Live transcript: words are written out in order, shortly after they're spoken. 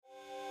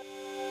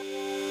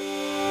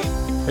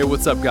Hey,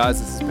 what's up, guys?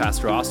 This is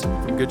Pastor Austin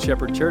from Good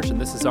Shepherd Church,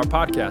 and this is our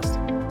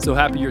podcast. So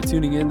happy you're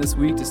tuning in this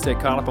week to stay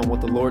caught up on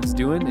what the Lord's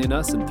doing in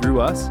us and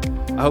through us.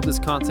 I hope this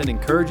content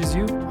encourages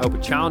you. I hope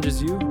it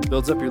challenges you,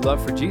 builds up your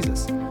love for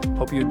Jesus.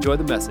 Hope you enjoy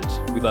the message.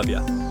 We love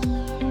you.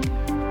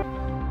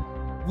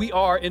 We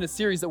are in a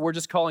series that we're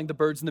just calling The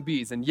Birds and the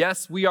Bees. And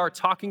yes, we are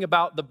talking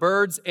about the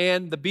birds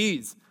and the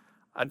bees.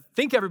 I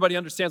think everybody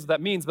understands what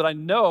that means, but I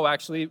know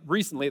actually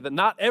recently that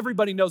not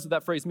everybody knows what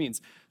that phrase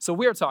means. So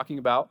we are talking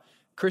about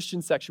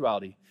Christian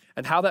sexuality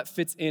and how that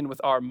fits in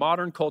with our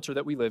modern culture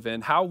that we live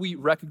in, how we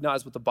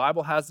recognize what the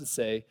Bible has to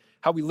say,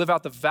 how we live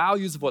out the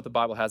values of what the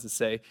Bible has to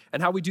say,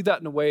 and how we do that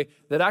in a way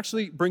that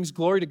actually brings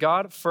glory to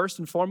God first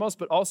and foremost,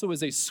 but also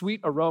is a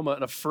sweet aroma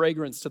and a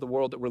fragrance to the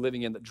world that we're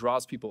living in that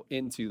draws people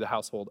into the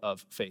household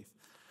of faith.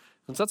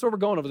 And so that's where we're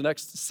going over the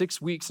next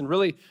 6 weeks. And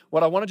really,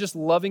 what I want to just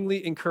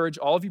lovingly encourage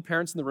all of you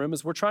parents in the room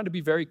is we're trying to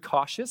be very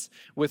cautious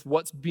with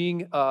what's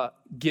being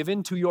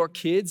given to your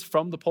kids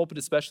from the pulpit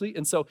especially.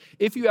 And so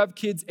if you have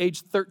kids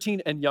age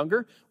 13 and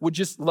younger, would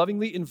just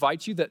lovingly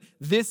invite you that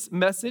this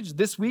message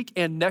this week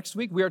and next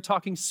week, we are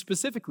talking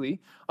specifically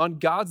on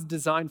God's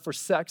design for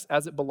sex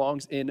as it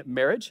belongs in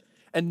marriage.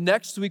 And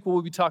next week,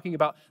 we'll be talking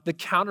about the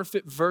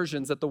counterfeit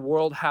versions that the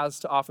world has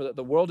to offer, that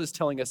the world is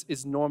telling us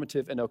is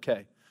normative and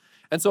okay.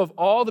 And so of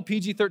all the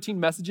PG-13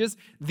 messages,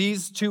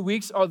 these 2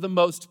 weeks are the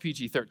most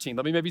PG-13.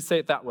 Let me maybe say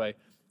it that way.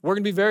 We're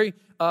going to be very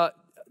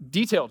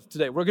detailed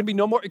today. We're going to be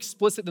no more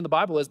explicit than the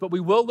Bible is, but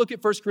we will look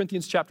at 1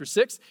 Corinthians chapter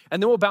 6,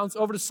 and then we'll bounce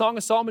over to Song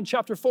of Solomon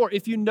chapter 4.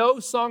 If you know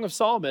Song of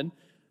Solomon,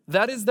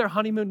 that is their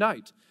honeymoon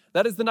night.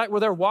 That is the night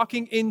where they're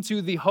walking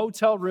into the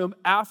hotel room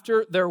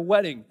after their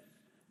wedding.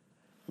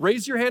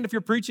 Raise your hand if you're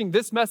preaching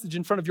this message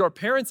in front of your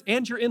parents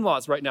and your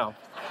in-laws right now.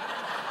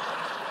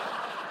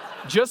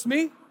 Just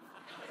me?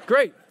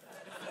 Great.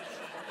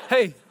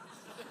 Hey,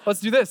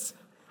 let's do this.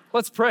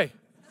 Let's pray,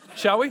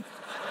 shall we?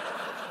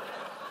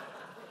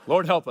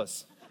 Lord, help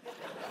us.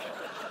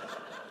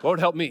 Lord,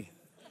 help me.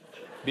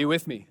 Be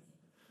with me.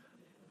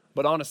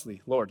 But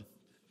honestly, Lord,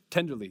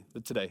 tenderly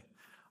today,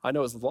 I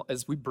know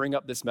as we bring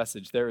up this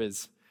message,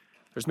 there's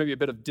maybe a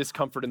bit of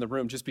discomfort in the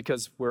room just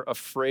because we're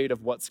afraid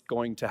of what's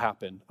going to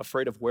happen,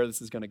 afraid of where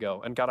this is going to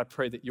go. And God, I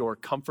pray that your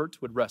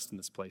comfort would rest in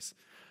this place,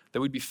 that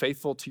we'd be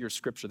faithful to your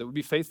scripture, that we'd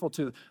be faithful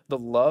to the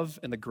love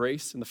and the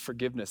grace and the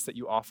forgiveness that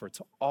you offer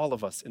to all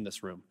of us in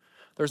this room.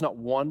 There's not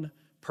one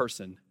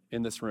person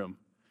in this room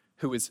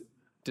who is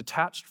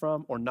detached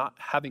from or not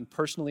having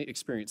personally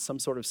experienced some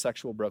sort of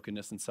sexual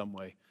brokenness in some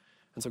way.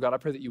 And so God, I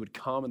pray that you would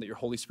come and that your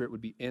Holy Spirit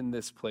would be in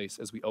this place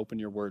as we open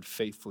your word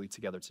faithfully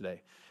together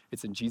today.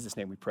 It's in Jesus'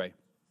 name we pray.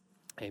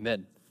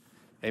 Amen.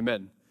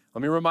 Amen.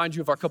 Let me remind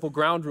you of our couple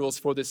ground rules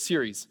for this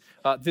series.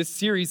 This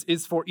series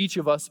is for each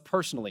of us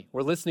personally.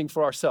 We're listening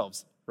for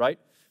ourselves, right?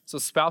 So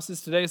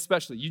spouses today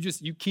especially,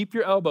 you keep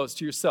your elbows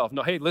to yourself.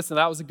 No, hey, listen,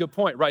 that was a good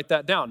point. Write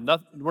that down.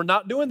 We're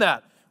not doing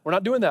that. We're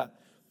not doing that.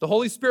 The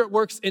Holy Spirit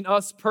works in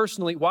us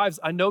personally. Wives,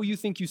 I know you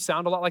think you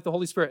sound a lot like the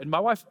Holy Spirit. And my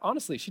wife,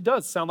 honestly, she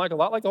does sound like a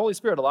lot like the Holy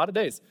Spirit a lot of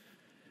days.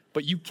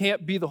 But you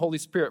can't be the Holy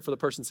Spirit for the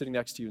person sitting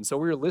next to you. And so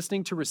we're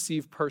listening to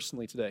receive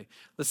personally today.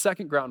 The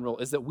second ground rule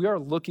is that we are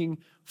looking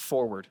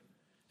forward,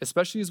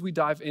 especially as we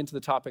dive into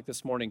the topic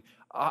this morning.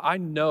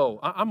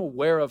 I'm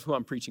aware of who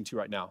I'm preaching to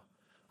right now.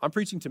 I'm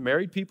preaching to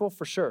married people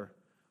for sure.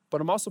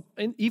 But I'm also,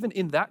 even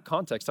in that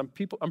context, I'm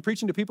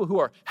preaching to people who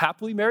are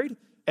happily married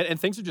and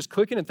things are just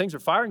clicking and things are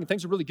firing and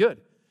things are really good.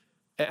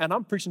 And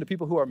I'm preaching to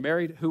people who are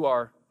married who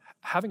are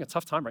having a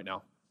tough time right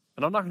now.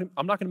 And I'm not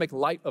going to make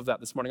light of that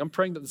this morning. I'm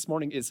praying that this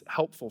morning is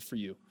helpful for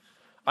you.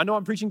 I know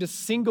I'm preaching to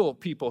single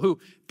people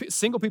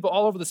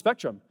all over the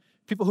spectrum,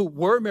 people who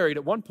were married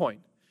at one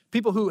point,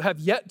 people who have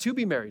yet to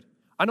be married.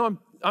 I know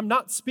I'm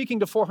not speaking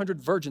to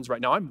 400 virgins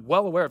right now. I'm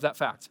well aware of that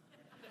fact.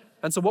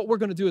 And so what we're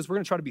going to do is we're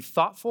going to try to be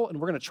thoughtful and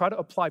we're going to try to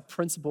apply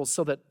principles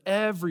so that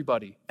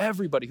everybody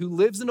who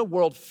lives in a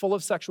world full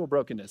of sexual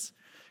brokenness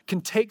can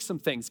take some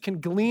things, can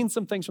glean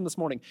some things from this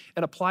morning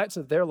and apply it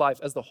to their life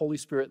as the Holy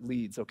Spirit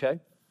leads, okay?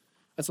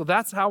 And so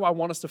that's how I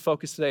want us to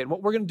focus today. And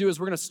what we're going to do is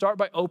we're going to start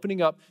by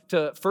opening up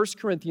to 1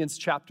 Corinthians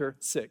chapter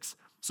 6.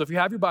 So if you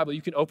have your Bible,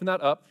 you can open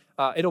that up.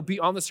 It'll be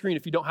on the screen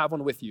if you don't have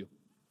one with you.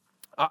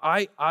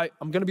 I'm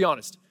going to be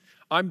honest.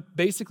 I'm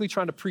basically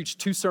trying to preach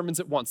 2 sermons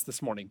at once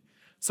this morning.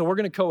 So we're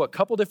going to go a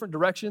couple different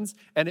directions,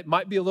 and it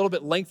might be a little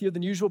bit lengthier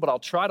than usual, but I'll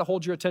try to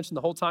hold your attention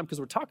the whole time because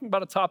we're talking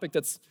about a topic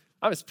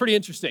it's pretty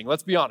interesting.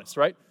 Let's be honest,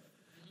 right?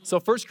 So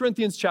 1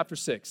 Corinthians chapter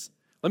 6.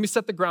 Let me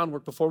set the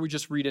groundwork before we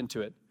just read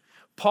into it.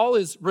 Paul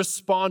is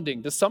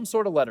responding to some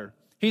sort of letter.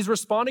 He's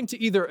responding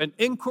to either an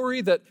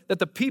inquiry that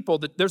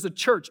there's a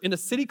church in a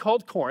city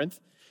called Corinth,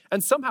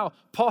 and somehow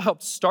Paul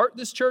helped start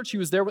this church. He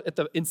was there at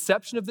the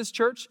inception of this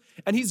church,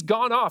 and he's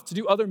gone off to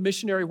do other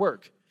missionary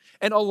work.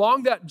 And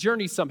along that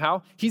journey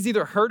somehow, he's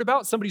either heard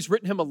about, somebody's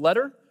written him a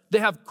letter, they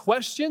have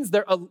questions,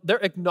 they're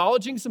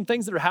acknowledging some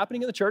things that are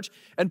happening in the church,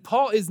 and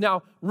Paul is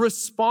now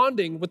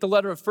responding with the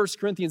letter of 1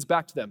 Corinthians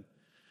back to them.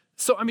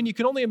 So, you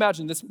can only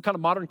imagine this kind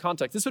of modern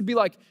context. This would be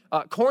like,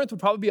 Corinth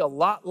would probably be a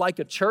lot like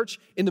a church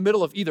in the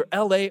middle of either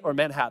LA or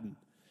Manhattan.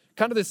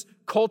 kind of this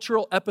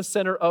cultural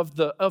epicenter of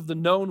the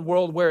known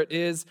world where it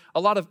is. A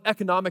lot of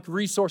economic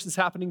resources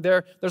happening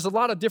there. There's a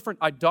lot of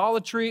different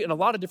idolatry and a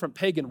lot of different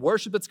pagan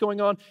worship that's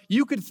going on.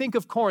 You could think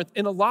of Corinth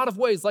in a lot of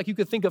ways like you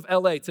could think of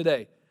LA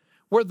today,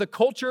 where the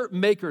culture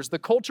makers, the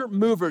culture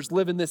movers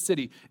live in this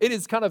city. It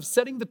is kind of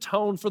setting the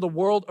tone for the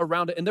world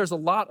around it. And there's a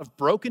lot of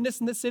brokenness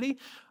in this city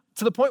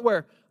to the point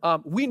where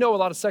we know a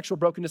lot of sexual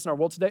brokenness in our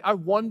world today. I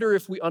wonder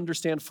if we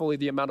understand fully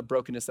the amount of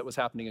brokenness that was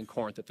happening in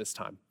Corinth at this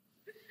time.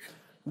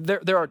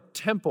 There are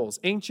temples,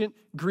 ancient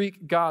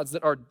Greek gods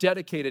that are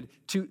dedicated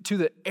to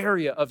the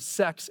area of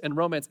sex and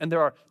romance. And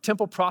there are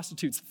temple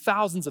prostitutes,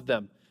 thousands of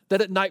them,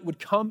 that at night would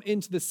come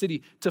into the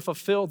city to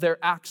fulfill their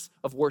acts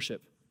of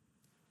worship.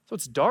 So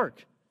it's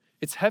dark,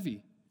 it's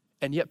heavy,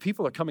 and yet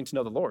people are coming to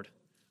know the Lord.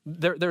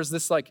 There's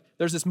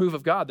this move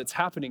of God that's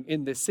happening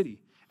in this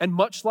city. And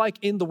much like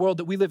in the world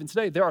that we live in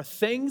today, there are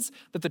things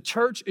that the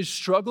church is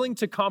struggling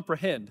to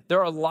comprehend.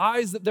 There are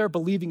lies that they're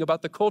believing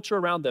about the culture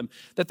around them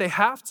that they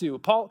have to.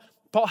 Paul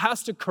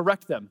has to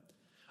correct them.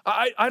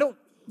 I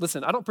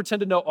don't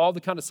pretend to know all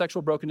the kind of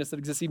sexual brokenness that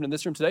exists even in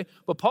this room today,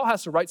 but Paul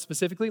has to write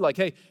specifically like,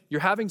 hey,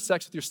 you're having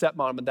sex with your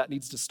stepmom and that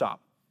needs to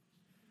stop.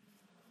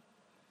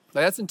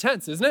 Like, that's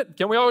intense, isn't it?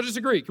 Can we all just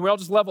agree? Can we all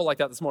just level like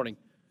that this morning?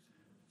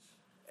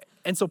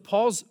 And so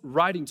Paul's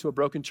writing to a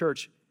broken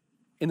church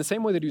in the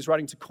same way that he was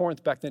writing to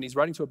Corinth back then. He's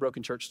writing to a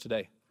broken church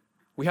today.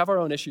 We have our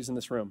own issues in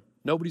this room.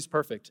 Nobody's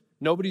perfect.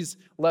 Nobody's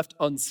left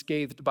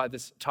unscathed by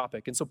this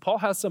topic. And so Paul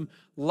has some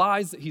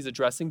lies that he's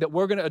addressing that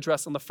we're going to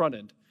address on the front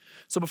end.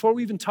 So before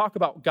we even talk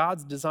about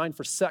God's design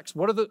for sex,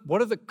 what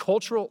are the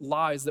cultural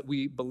lies that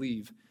we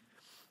believe?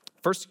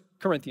 1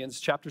 Corinthians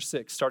chapter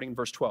 6, starting in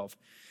verse 12.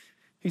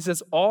 He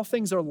says, all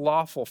things are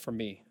lawful for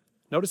me.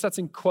 Notice that's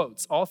in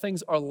quotes. All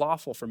things are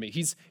lawful for me.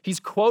 He's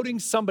quoting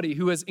somebody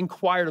who has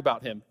inquired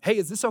about him. Hey,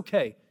 is this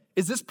okay?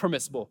 Is this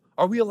permissible?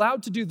 Are we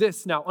allowed to do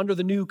this now under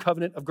the new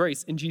covenant of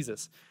grace in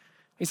Jesus?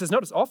 He says,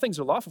 notice, all things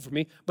are lawful for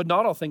me, but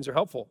not all things are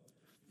helpful.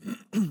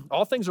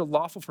 All things are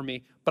lawful for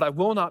me, but I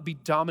will not be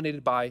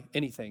dominated by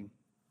anything.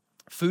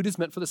 Food is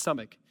meant for the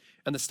stomach,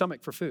 and the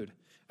stomach for food,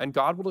 and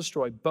God will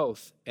destroy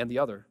both and the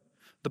other.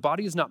 The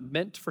body is not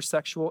meant for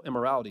sexual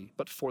immorality,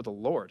 but for the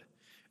Lord,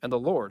 and the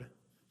Lord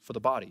for the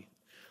body.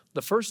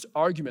 The first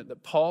argument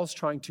that Paul's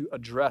trying to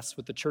address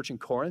with the church in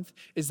Corinth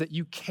is that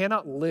you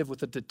cannot live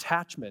with a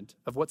detachment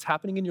of what's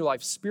happening in your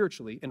life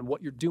spiritually and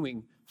what you're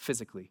doing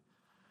physically.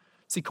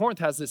 See, Corinth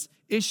has this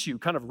issue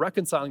kind of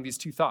reconciling these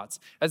two thoughts.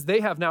 As they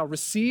have now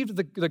received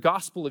the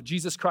gospel of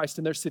Jesus Christ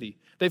in their city,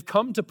 they've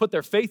come to put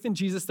their faith in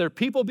Jesus, their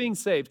people being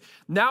saved.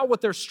 Now what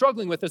they're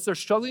struggling with is they're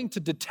struggling to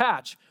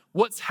detach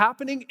what's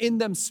happening in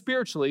them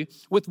spiritually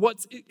with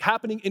what's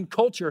happening in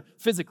culture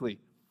physically.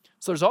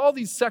 So there's all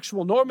these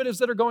sexual normatives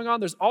that are going on.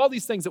 There's all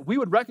these things that we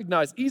would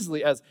recognize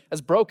easily as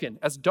broken,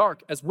 as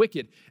dark, as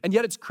wicked, and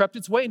yet it's crept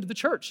its way into the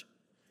church.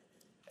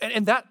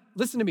 And that,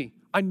 listen to me,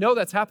 I know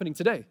that's happening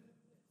today.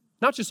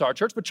 Not just our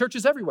church, but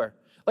churches everywhere.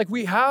 Like,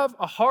 we have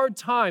a hard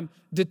time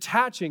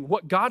detaching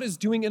what God is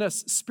doing in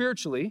us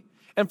spiritually,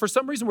 and for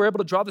some reason we're able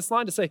to draw this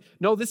line to say,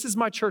 no, this is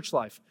my church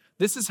life.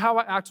 This is how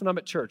I act when I'm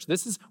at church.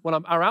 This is when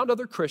I'm around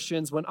other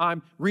Christians, when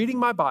I'm reading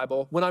my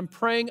Bible, when I'm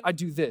praying, I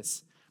do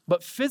this.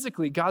 But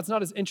physically, God's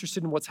not as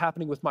interested in what's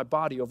happening with my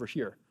body over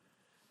here.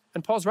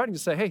 And Paul's writing to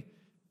say, hey,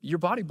 your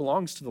body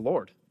belongs to the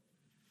Lord.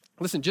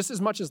 Listen, just as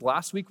much as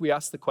last week we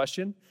asked the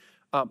question,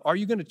 are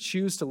you going to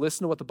choose to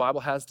listen to what the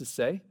Bible has to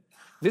say?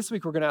 This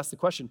week we're going to ask the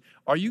question,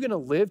 are you going to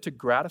live to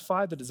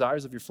gratify the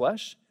desires of your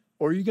flesh,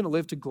 or are you going to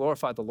live to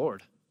glorify the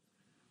Lord?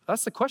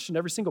 That's the question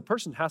every single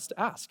person has to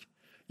ask.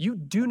 You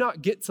do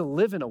not get to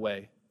live in a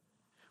way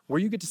where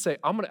you get to say,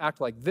 I'm going to act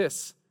like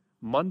this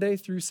Monday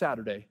through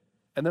Saturday,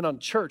 and then on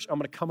church, I'm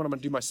going to come and I'm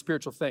going to do my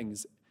spiritual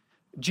things.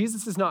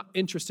 Jesus is not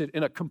interested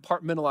in a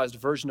compartmentalized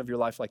version of your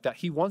life like that.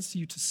 He wants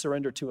you to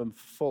surrender to him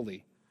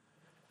fully.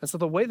 And so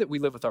the way that we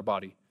live with our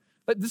body,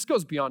 this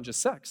goes beyond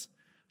just sex.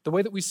 The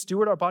way that we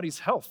steward our body's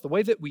health, the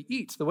way that we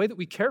eat, the way that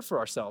we care for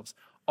ourselves,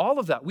 all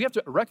of that, we have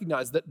to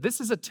recognize that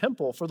this is a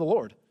temple for the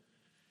Lord.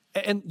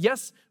 And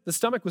yes, the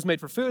stomach was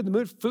made for food,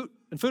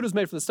 and food was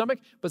made for the stomach,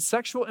 but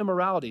sexual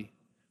immorality,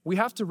 we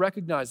have to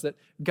recognize that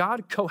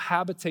God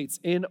cohabitates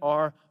in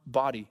our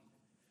body.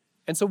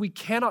 And so we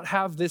cannot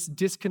have this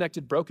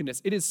disconnected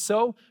brokenness. It is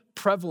so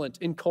prevalent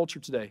in culture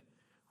today,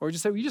 where we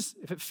just say,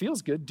 if it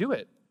feels good, do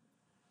it.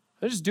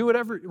 Just do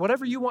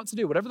whatever you want to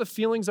do, whatever the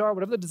feelings are,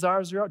 whatever the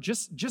desires are,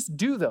 just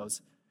do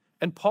those.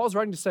 And Paul's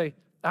writing to say,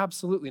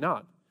 absolutely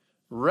not.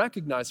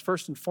 Recognize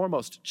first and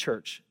foremost,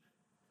 church,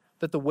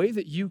 that the way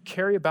that you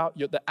carry about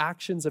the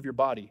actions of your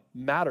body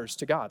matters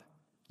to God.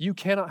 You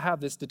cannot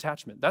have this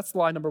detachment. That's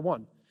lie number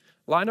one.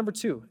 Lie number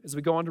two, as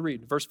we go on to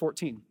read, verse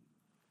 14.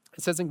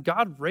 It says, and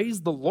God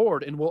raised the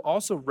Lord and will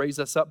also raise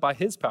us up by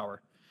his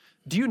power.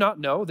 Do you not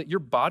know that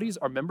your bodies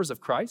are members of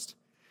Christ?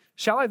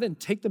 Shall I then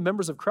take the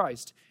members of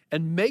Christ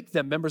and make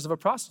them members of a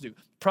prostitute?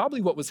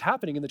 Probably what was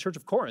happening in the church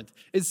of Corinth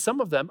is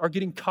some of them are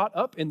getting caught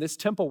up in this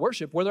temple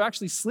worship where they're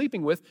actually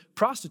sleeping with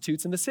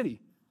prostitutes in the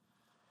city.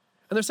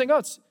 And they're saying,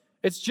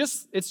 It's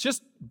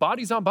just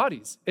bodies on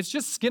bodies. It's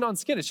just skin on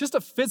skin. It's just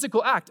a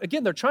physical act.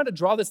 Again, they're trying to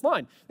draw this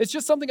line. It's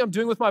just something I'm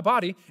doing with my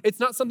body. It's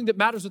not something that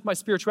matters with my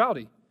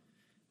spirituality.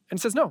 And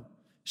it says, no.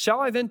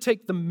 Shall I then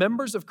take the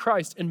members of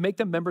Christ and make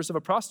them members of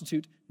a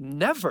prostitute?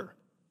 Never.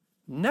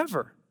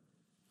 Never.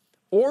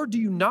 Or do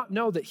you not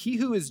know that he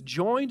who is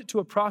joined to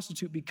a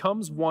prostitute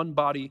becomes one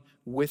body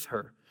with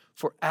her?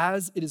 For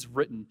as it is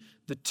written,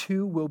 the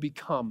two will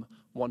become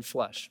one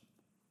flesh.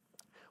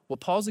 What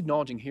Paul's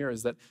acknowledging here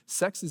is that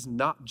sex is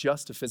not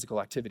just a physical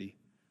activity.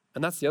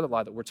 And that's the other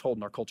lie that we're told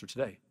in our culture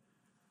today.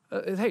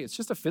 Hey, it's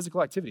just a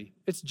physical activity.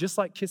 It's just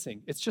like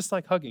kissing. It's just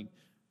like hugging.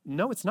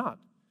 No, it's not.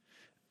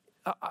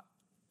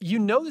 You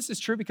know this is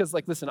true because,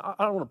 listen, I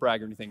don't want to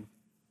brag or anything.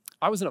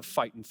 I was in a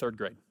fight in 3rd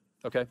grade,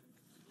 okay?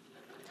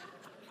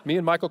 Me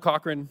and Michael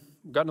Cochran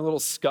got in a little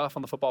scuff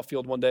on the football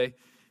field one day,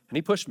 and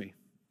he pushed me,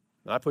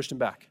 and I pushed him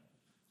back.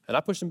 And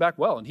I pushed him back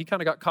well, and he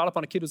kind of got caught up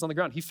on a kid who was on the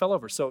ground. He fell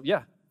over. So,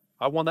 yeah,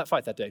 I won that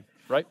fight that day,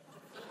 right?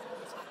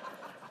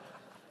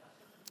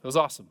 It was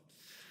awesome.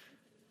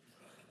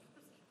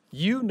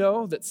 You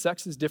know that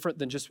sex is different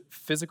than just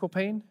physical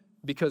pain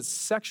because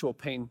sexual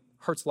pain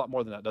hurts a lot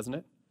more than that, doesn't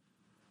it?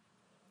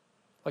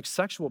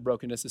 Sexual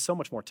brokenness is so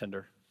much more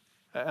tender.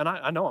 And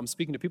I know I'm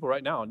speaking to people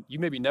right now, and you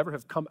maybe never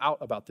have come out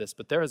about this,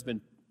 but there has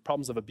been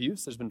problems of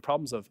abuse. There's been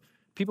problems of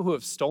people who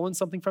have stolen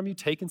something from you,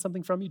 taken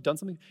something from you, done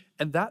something,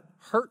 and that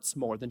hurts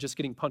more than just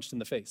getting punched in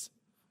the face,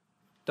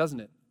 doesn't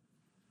it?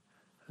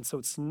 And so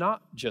it's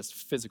not just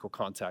physical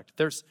contact.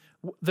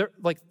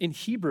 In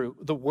Hebrew,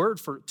 the word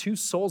for two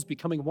souls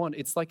becoming one,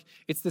 it's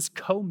this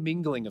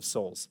commingling of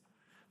souls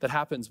that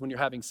happens when you're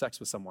having sex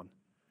with someone.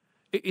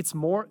 It's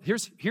more,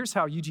 here's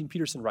how Eugene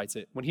Peterson writes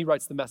it when he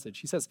writes The Message.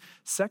 He says,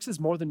 sex is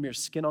more than mere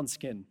skin on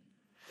skin.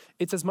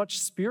 It's as much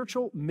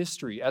spiritual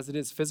mystery as it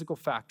is physical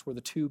fact where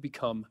the two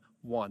become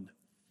one.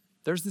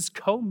 There's this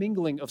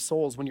commingling of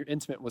souls when you're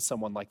intimate with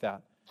someone like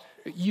that.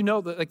 You know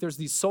that there's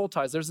these soul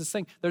ties, there's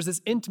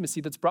this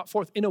intimacy that's brought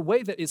forth in a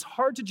way that is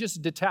hard to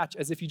just detach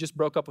as if you just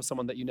broke up with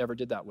someone that you never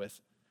did that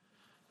with.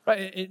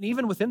 Right? And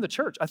even within the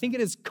church, I think it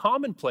is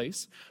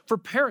commonplace for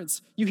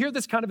parents. You hear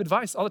this kind of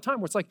advice all the time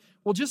where it's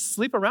well, just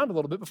sleep around a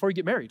little bit before you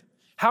get married.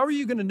 How are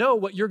you going to know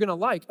what you're going to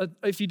like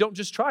if you don't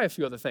just try a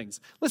few other things?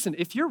 Listen,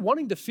 if you're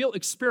wanting to feel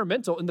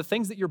experimental in the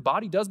things that your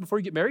body does before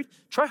you get married,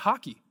 try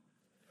hockey.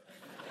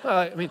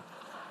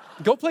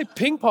 Go play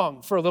ping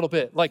pong for a little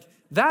bit.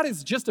 That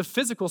is just a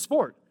physical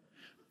sport.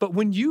 But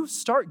when you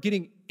start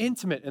getting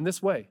intimate in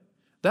this way,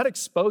 that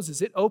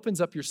exposes, it opens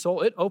up your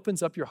soul, it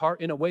opens up your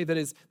heart in a way that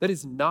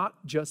is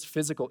not just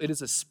physical. It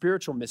is a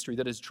spiritual mystery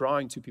that is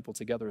drawing two people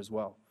together as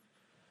well.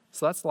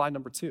 So that's lie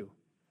number 2.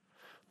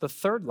 The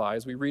third lie,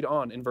 as we read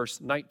on in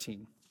verse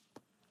 19.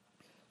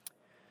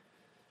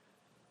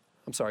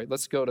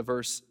 Let's go to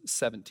verse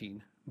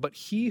 17. But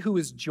he who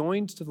is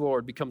joined to the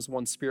Lord becomes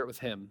one spirit with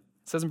him.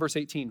 It says in verse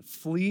 18,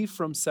 flee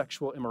from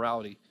sexual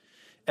immorality.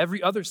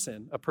 Every other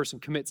sin a person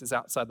commits is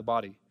outside the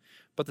body,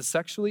 but the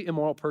sexually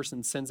immoral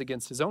person sins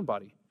against his own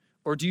body.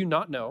 Or do you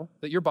not know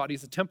that your body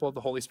is a temple of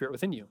the Holy Spirit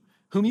within you,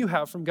 whom you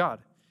have from God?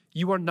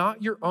 You are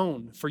not your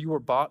own, for you were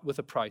bought with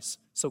a price,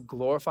 so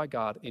glorify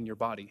God in your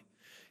body.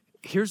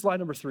 Here's lie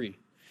number 3,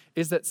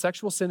 is that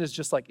sexual sin is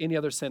just like any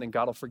other sin and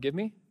God will forgive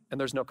me, and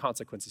there's no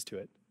consequences to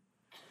it.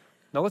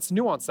 Now let's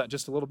nuance that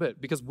just a little bit,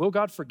 because will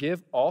God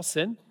forgive all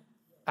sin?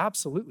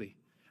 Absolutely.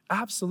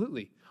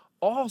 Absolutely.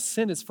 All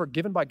sin is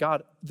forgiven by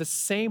God the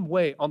same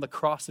way on the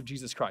cross of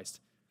Jesus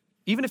Christ.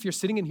 Even if you're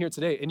sitting in here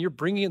today and you're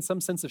bringing in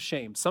some sense of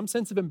shame, some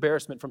sense of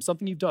embarrassment from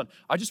something you've done,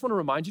 I just want to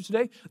remind you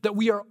today that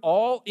we are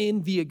all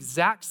in the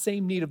exact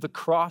same need of the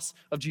cross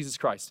of Jesus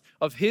Christ,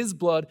 of his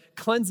blood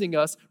cleansing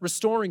us,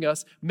 restoring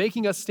us,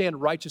 making us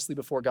stand righteously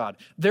before God.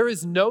 There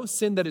is no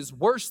sin that is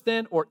worse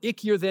than or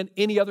ickier than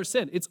any other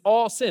sin. It's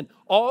all sin.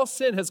 All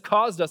sin has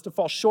caused us to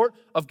fall short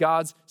of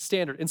God's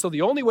standard. And so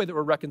the only way that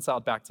we're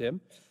reconciled back to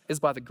him is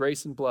by the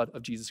grace and blood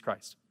of Jesus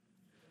Christ.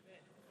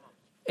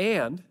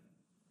 And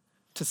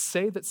to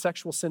say that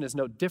sexual sin is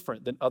no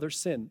different than other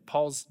sin,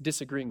 Paul's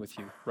disagreeing with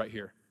you right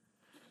here.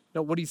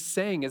 No, what he's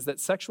saying is that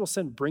sexual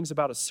sin brings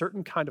about a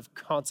certain kind of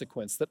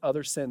consequence that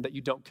other sin that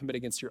you don't commit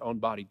against your own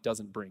body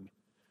doesn't bring.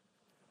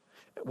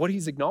 What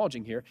he's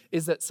acknowledging here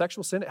is that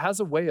sexual sin, it has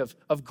a way of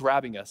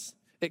grabbing us.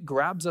 It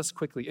grabs us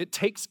quickly. It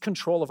takes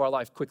control of our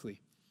life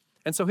quickly.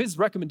 And so his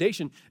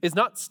recommendation is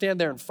not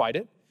stand there and fight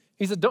it.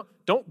 He said,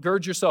 don't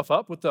gird yourself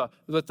up with the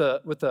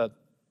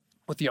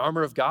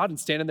armor of God and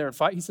stand in there and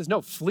fight. He says,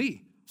 no,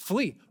 flee,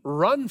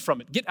 run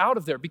from it, get out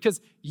of there, because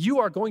you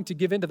are going to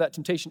give into that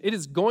temptation. It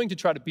is going to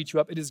try to beat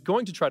you up. It is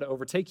going to try to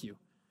overtake you.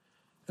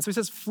 And so he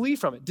says, flee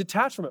from it,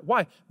 detach from it.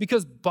 Why?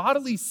 Because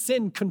bodily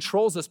sin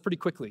controls us pretty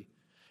quickly.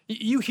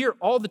 You hear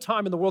all the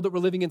time in the world that we're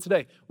living in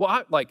today,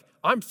 well,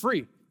 I'm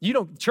free.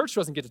 Church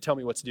doesn't get to tell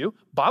me what to do.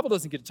 Bible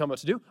doesn't get to tell me what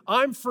to do.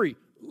 I'm free.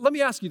 Let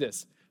me ask you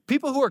this.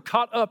 People who are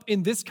caught up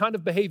in this kind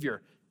of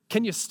behavior,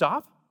 can you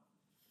stop?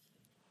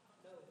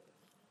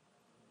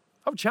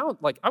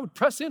 I would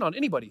press in on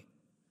anybody.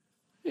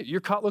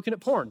 You're caught looking at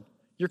porn.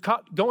 You're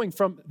caught going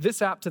from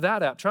this app to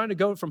that app, trying to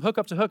go from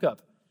hookup to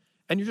hookup.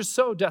 And you're just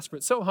so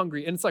desperate, so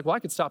hungry. And it's like, well, I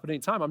could stop at any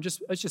time.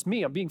 It's just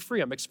me. I'm being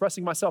free. I'm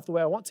expressing myself the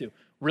way I want to.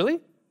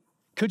 Really?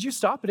 Could you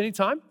stop at any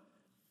time?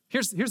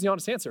 Here's the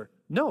honest answer.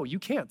 No, you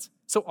can't.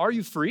 So are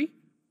you free?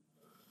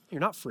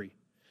 You're not free.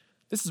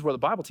 This is where the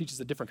Bible teaches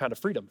a different kind of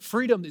freedom.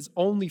 Freedom is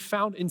only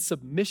found in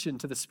submission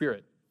to the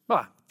Spirit.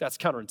 That's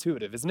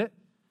counterintuitive, isn't it?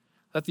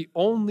 That the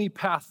only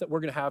path that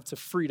we're going to have to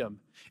freedom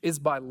is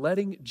by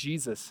letting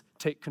Jesus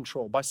take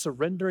control, by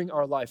surrendering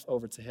our life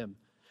over to him.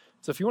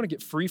 So if you want to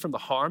get free from the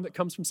harm that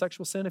comes from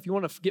sexual sin, if you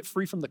want to get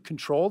free from the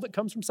control that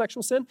comes from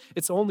sexual sin,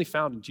 it's only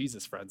found in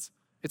Jesus, friends.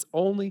 It's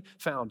only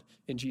found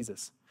in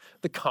Jesus.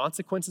 The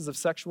consequences of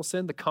sexual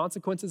sin, the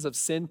consequences of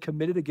sin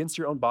committed against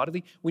your own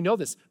body, we know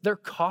this, they're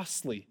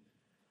costly.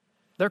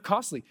 They're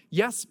costly.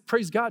 Yes,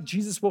 praise God,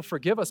 Jesus will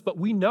forgive us, but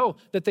we know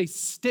that they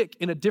stick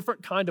in a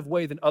different kind of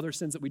way than other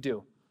sins that we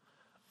do.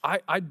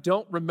 I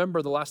don't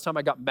remember the last time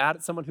I got mad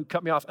at someone who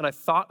cut me off and I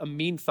thought a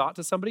mean thought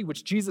to somebody,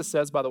 which Jesus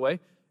says, by the way,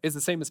 is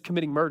the same as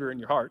committing murder in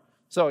your heart.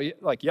 So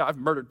I've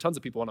murdered tons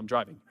of people when I'm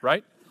driving,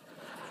 right?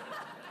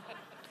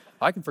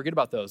 I can forget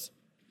about those.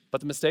 But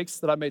the mistakes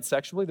that I made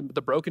sexually,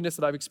 the brokenness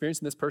that I've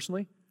experienced in this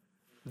personally,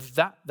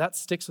 that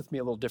sticks with me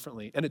a little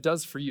differently, and it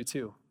does for you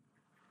too.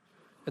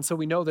 And so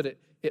we know that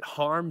it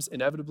harms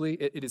inevitably,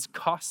 it is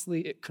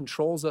costly, it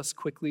controls us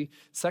quickly.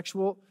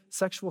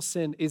 Sexual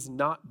sin is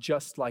not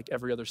just like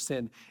every other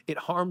sin. It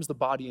harms the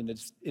body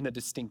in a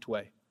distinct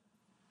way.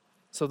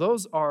 So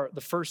those are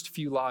the first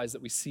few lies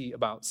that we see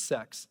about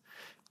sex.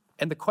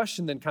 And the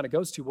question then kind of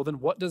goes to, well, then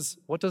what does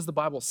the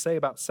Bible say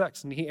about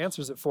sex? And he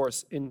answers it for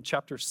us in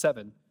chapter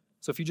 7.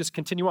 So if you just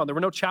continue on, there were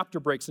no chapter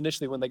breaks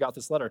initially when they got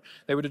this letter.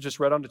 They would have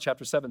just read on to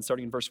chapter 7,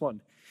 starting in verse 1.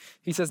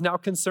 He says, now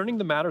concerning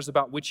the matters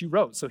about which you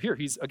wrote. So here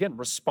he's, again,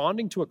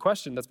 responding to a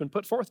question that's been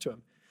put forth to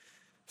him.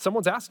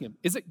 Someone's asking him,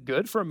 is it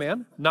good for a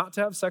man not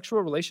to have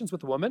sexual relations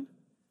with a woman?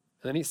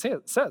 And then he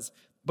says,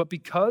 but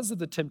because of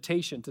the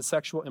temptation to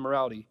sexual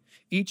immorality,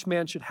 each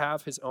man should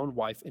have his own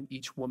wife and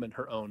each woman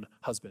her own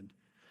husband.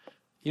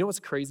 You know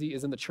what's crazy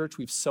is in the church,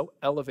 we've so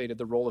elevated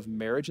the role of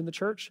marriage in the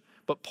church,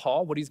 but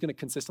Paul, what he's going to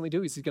consistently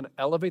do is he's going to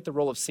elevate the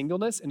role of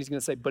singleness, and he's going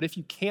to say, but if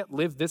you can't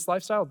live this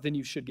lifestyle, then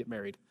you should get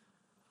married.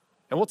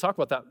 And we'll talk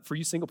about that for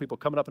you single people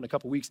coming up in a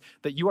couple weeks,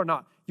 that you are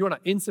not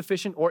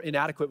insufficient or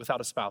inadequate without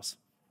a spouse.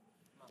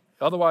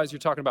 Otherwise, you're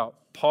talking about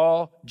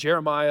Paul,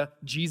 Jeremiah,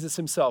 Jesus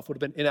himself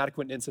would have been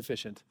inadequate and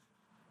insufficient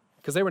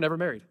because they were never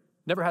married,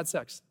 never had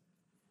sex,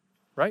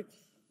 right?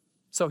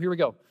 So here we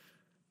go.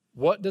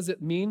 What does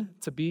it mean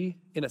to be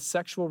in a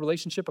sexual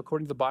relationship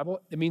according to the Bible?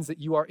 It means that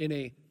you are in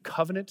a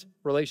covenant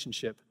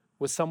relationship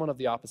with someone of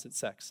the opposite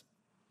sex.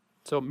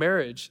 So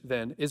marriage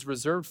then is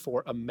reserved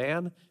for a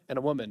man and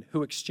a woman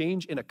who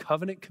exchange in a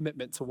covenant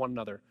commitment to one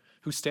another,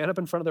 who stand up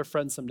in front of their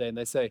friends someday and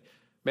they say,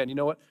 man, you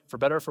know what? For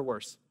better or for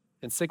worse,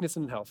 in sickness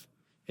and in health,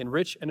 in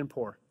rich and in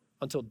poor,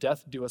 until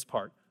death do us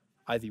part,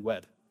 I thee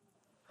wed.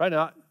 Right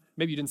now,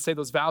 maybe you didn't say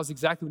those vows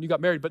exactly when you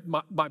got married, but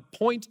my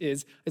point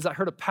is I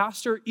heard a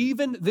pastor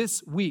even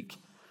this week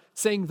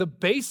saying the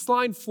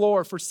baseline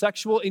floor for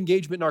sexual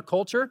engagement in our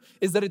culture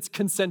is that it's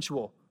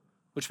consensual,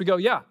 which we go,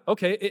 yeah,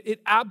 okay,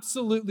 it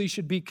absolutely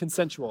should be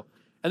consensual.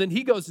 And then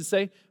he goes to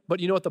say, but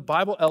you know what? The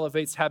Bible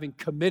elevates having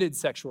committed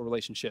sexual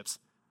relationships.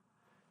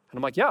 And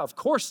I'm like, yeah, of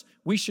course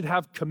we should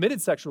have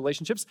committed sexual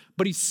relationships,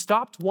 but he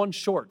stopped one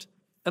short.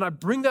 And I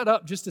bring that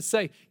up just to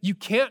say, you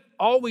can't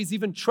always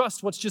even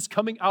trust what's just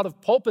coming out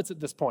of pulpits at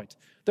this point.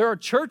 There are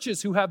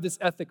churches who have this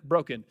ethic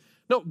broken.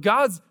 No,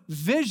 God's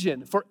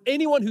vision for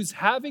anyone who's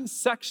having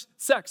sex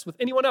with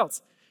anyone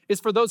else is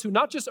for those who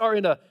not just are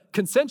in a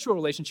consensual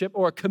relationship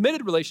or a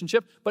committed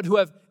relationship, but who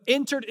have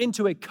entered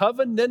into a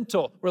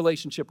covenantal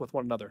relationship with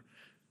one another,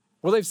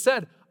 where they've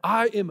said,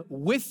 I am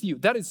with you.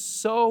 That is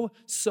so,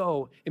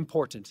 so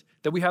important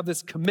that we have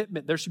this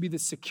commitment. There should be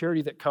this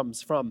security that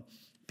comes from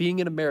being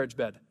in a marriage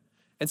bed.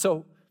 And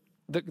so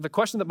the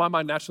question that my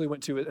mind naturally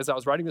went to as I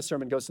was writing this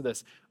sermon goes to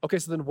this. Okay,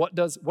 so then what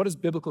does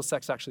biblical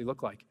sex actually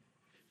look like?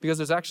 Because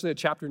there's actually a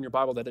chapter in your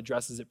Bible that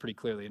addresses it pretty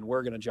clearly, and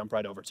we're going to jump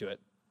right over to it.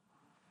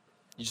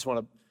 You just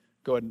want to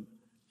go ahead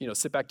and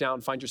sit back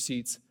down, find your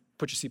seats,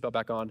 put your seatbelt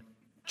back on,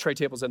 tray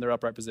tables in their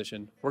upright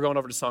position. We're going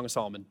over to Song of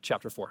Solomon,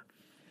 chapter 4.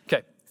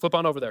 Okay, flip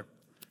on over there.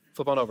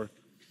 Flip on over.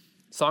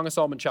 Song of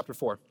Solomon, chapter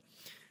 4.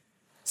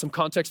 Some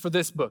context for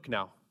this book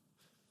now.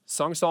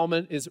 Song of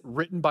Solomon is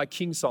written by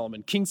King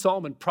Solomon. King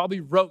Solomon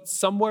probably wrote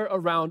somewhere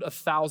around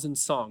 1,000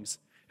 songs.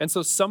 And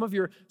so some of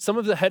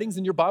the headings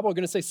in your Bible are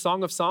going to say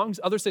Song of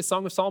Songs, others say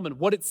Song of Solomon.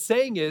 What it's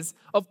saying is,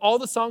 of all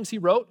the songs he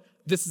wrote,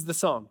 this is the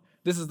song.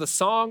 This is the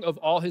song of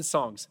all his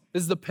songs.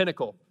 This is the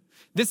pinnacle.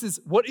 This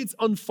is what it's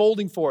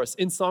unfolding for us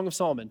in Song of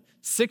Solomon.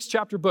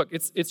 6-chapter book.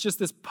 It's just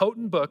this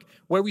potent book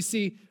where we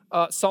see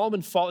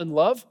Solomon fall in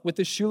love with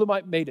this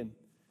Shulamite maiden.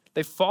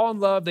 They fall in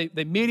love,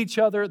 they meet each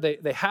other,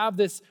 they have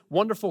this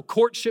wonderful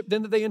courtship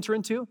then that they enter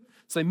into.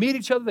 So they meet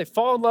each other, they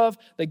fall in love,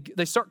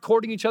 they start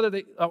courting each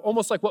other,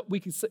 almost like what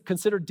we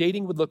consider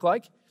dating would look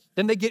like.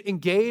 Then they get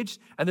engaged,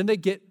 and then they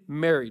get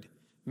married.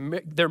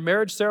 Their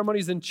marriage ceremony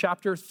is in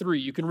chapter 3.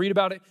 You can read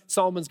about it.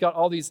 Solomon's got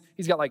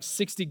he's got like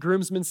 60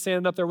 groomsmen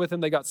standing up there with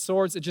him. They got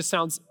swords. It just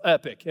sounds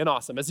epic and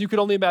awesome, as you could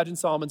only imagine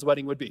Solomon's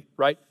wedding would be,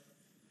 right?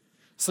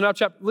 So now,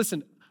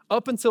 listen,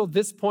 up until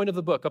this point of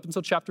the book, up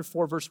until chapter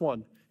 4, verse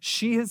 1,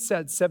 she has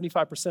said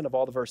 75% of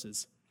all the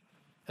verses.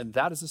 And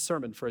that is a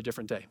sermon for a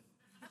different day.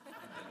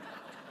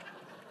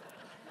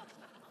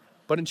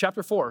 But in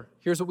chapter 4,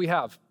 here's what we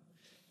have.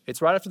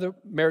 It's right after the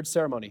marriage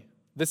ceremony.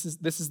 This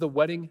is the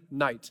wedding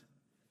night.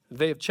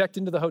 They have checked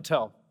into the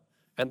hotel,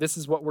 and this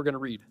is what we're going to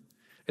read.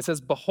 It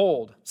says,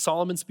 behold,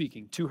 Solomon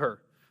speaking to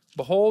her,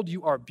 behold,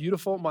 you are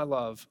beautiful, my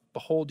love.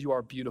 Behold, you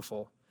are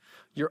beautiful.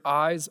 Your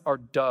eyes are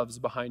doves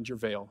behind your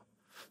veil.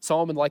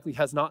 Solomon likely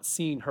has not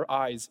seen her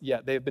eyes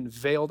yet. They have been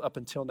veiled up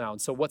until now.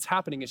 And so what's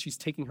happening is she's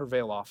taking her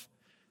veil off.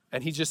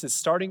 And he just is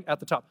starting at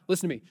the top.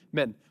 Listen to me,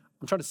 men,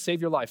 I'm trying to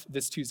save your life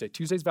this Tuesday.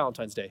 Tuesday's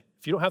Valentine's Day.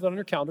 If you don't have that on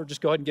your calendar,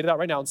 just go ahead and get it out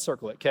right now and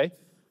circle it, okay?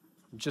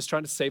 I'm just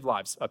trying to save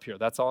lives up here.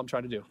 That's all I'm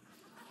trying to do.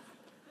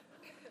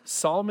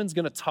 Solomon's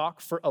going to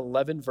talk for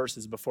 11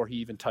 verses before he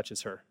even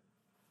touches her.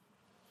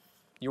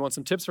 You want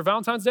some tips for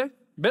Valentine's Day?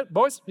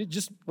 Boys,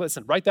 just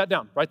listen, write that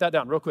down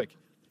real quick.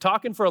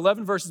 Talking for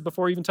 11 verses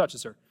before he even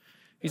touches her.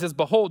 He says,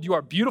 behold, you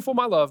are beautiful,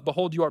 my love.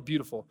 Behold, you are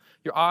beautiful.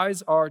 Your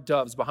eyes are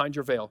doves behind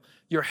your veil.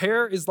 Your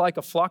hair is like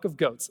a flock of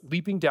goats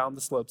leaping down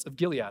the slopes of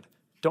Gilead.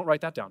 Don't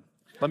write that down.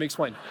 Let me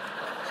explain.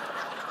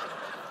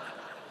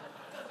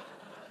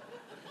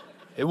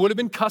 It would have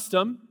been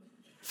custom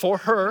for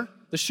her,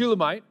 the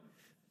Shulamite,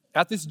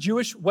 at this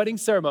Jewish wedding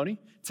ceremony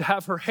to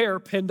have her hair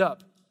pinned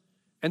up.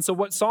 And so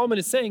what Solomon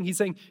is saying, he's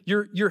saying,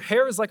 your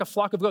hair is like a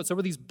flock of goats. There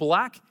were these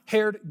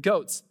black-haired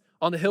goats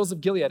on the hills of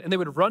Gilead, and they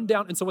would run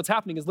down. And so what's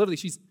happening is literally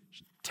she's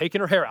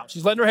taking her hair out.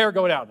 She's letting her hair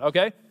go down,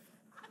 okay?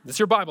 This is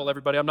your Bible,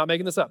 everybody. I'm not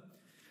making this up.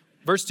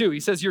 Verse 2, he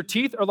says, your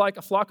teeth are like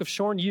a flock of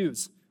shorn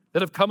ewes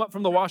that have come up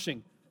from the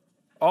washing,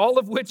 all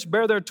of which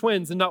bear their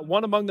twins, and not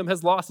one among them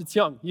has lost its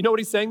young. You know what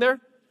he's saying there?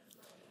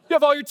 You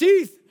have all your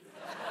teeth.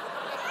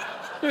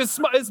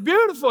 It's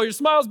beautiful. Your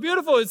smile's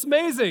beautiful. It's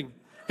amazing.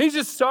 He's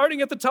just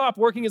starting at the top,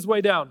 working his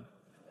way down.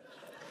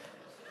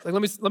 It's like,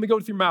 let me go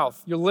with your mouth.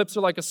 Your lips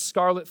are like a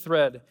scarlet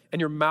thread, and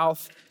your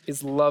mouth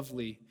is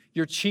lovely.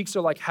 Your cheeks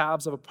are like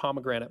halves of a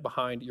pomegranate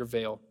behind your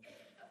veil.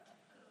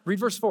 Read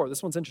verse 4.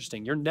 This one's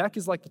interesting. Your neck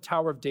is like the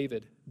Tower of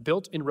David,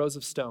 built in rows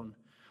of stone.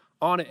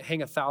 On it hang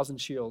 1,000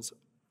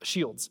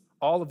 shields,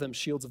 all of them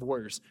shields of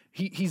warriors.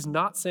 He's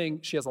not saying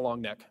she has a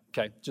long neck,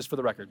 okay, just for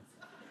the record.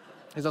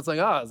 He's not saying,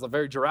 it's a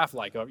very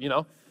giraffe-like, you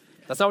know.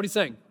 That's not what he's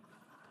saying.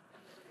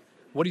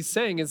 What he's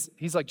saying is,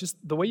 he's like, just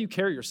the way you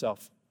carry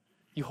yourself.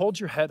 You hold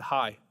your head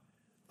high.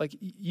 Like,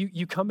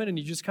 you come in and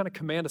you just kind of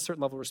command a certain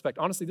level of respect.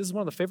 Honestly, this is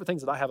one of the favorite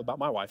things that I have about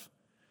my wife,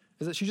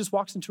 is that she just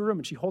walks into a room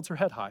and she holds her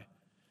head high.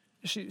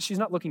 She's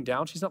not looking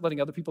down. She's not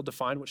letting other people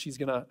define what she's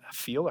going to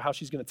feel or how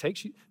she's going to take.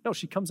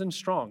 She comes in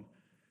strong.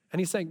 And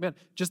he's saying, man,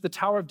 just the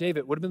Tower of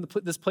David would have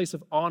been this place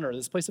of honor,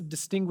 this place of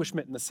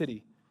distinguishment in the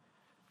city.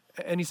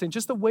 And he's saying,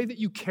 just the way that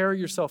you carry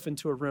yourself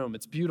into a room,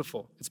 it's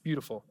beautiful. It's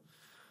beautiful.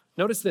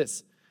 Notice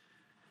this,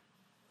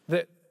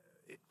 that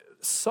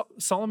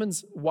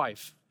Solomon's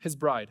wife, his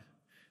bride,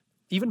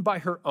 even by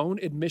her own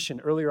admission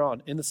earlier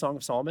on in the Song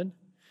of Solomon,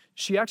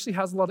 she actually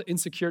has a lot of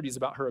insecurities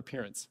about her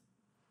appearance.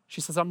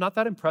 She says, I'm not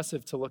that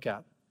impressive to look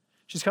at.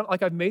 She's kind of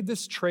like, I've made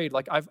this trade.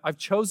 Like, I've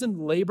chosen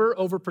labor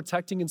over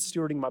protecting and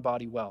stewarding my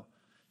body well.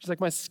 She's like,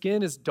 my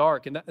skin is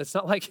dark. And it's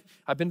not like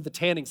I've been to the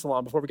tanning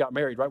salon before we got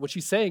married, right? What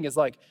she's saying is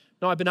like,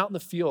 no, I've been out in the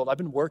field. I've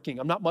been working.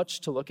 I'm not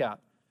much to look at.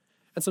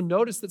 And so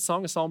notice that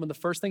Song of Solomon, the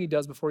first thing he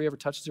does before he ever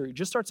touches her, he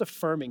just starts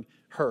affirming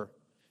her.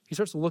 He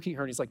starts looking at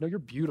her and he's like, no, you're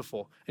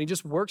beautiful. And he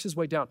just works his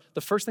way down.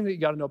 The first thing that you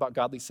got to know about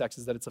godly sex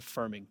is that it's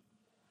affirming.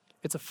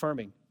 It's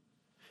affirming.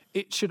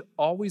 It should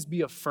always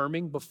be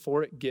affirming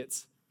before it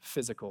gets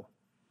physical.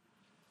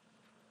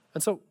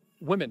 And so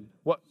women,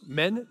 what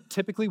men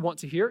typically want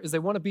to hear is they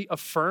want to be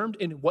affirmed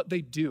in what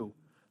they do.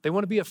 They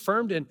want to be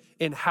affirmed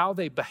in how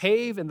they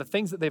behave and the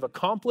things that they've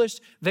accomplished.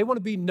 They want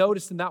to be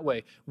noticed in that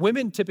way.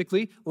 Women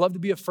typically love to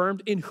be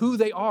affirmed in who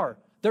they are,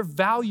 their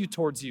value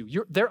towards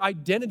you, their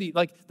identity,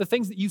 like the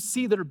things that you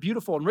see that are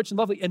beautiful and rich and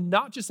lovely, and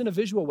not just in a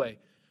visual way,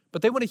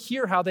 but they want to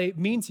hear how they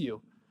mean to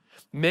you.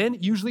 Men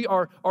usually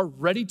are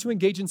ready to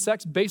engage in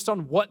sex based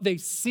on what they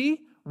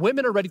see.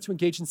 Women are ready to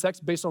engage in sex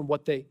based on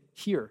what they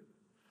hear.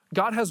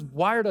 God has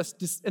wired us,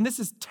 and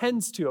this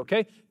tends to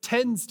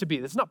be.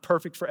 This is not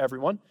perfect for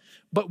everyone,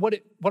 but what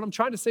I'm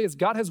trying to say is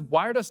God has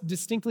wired us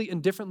distinctly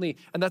and differently,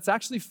 and that's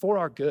actually for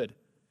our good.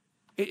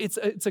 It's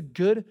a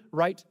good,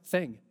 right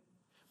thing.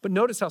 But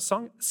notice how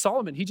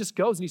Solomon, he just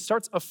goes and he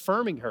starts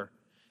affirming her.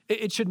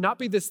 It should not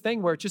be this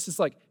thing where it just is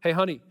like, hey,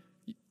 honey,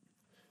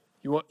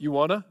 you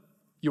wanna?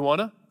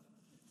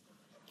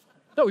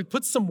 No, he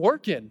puts some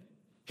work in.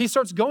 He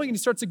starts going and he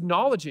starts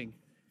acknowledging,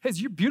 hey,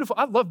 you're beautiful.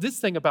 I love this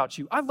thing about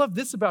you. I love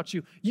this about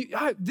you.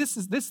 This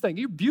is this thing.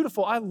 You're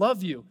beautiful. I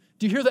love you.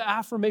 Do you hear the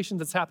affirmation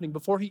that's happening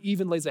before he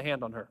even lays a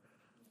hand on her?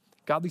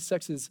 Godly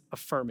sex is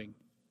affirming.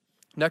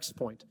 Next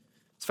point.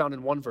 It's found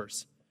in one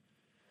verse.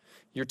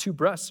 Your two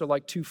breasts are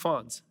like two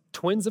fawns,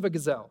 twins of a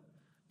gazelle.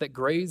 that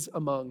graze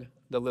among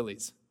the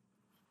lilies.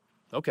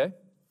 Okay,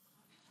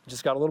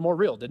 just got a little more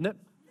real, didn't it?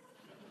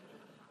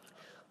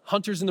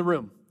 Hunters in the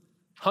room.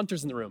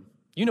 Hunters in the room.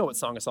 You know what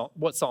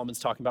Solomon's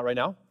talking about right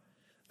now.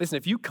 Listen,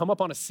 if you come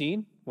up on a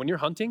scene when you're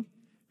hunting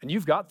and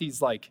you've got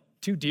these like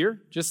 2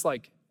 deer just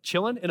like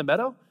chilling in a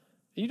meadow,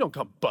 you don't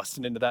come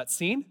busting into that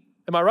scene.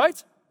 Am I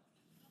right?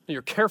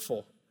 You're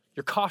careful.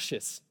 You're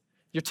cautious.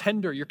 You're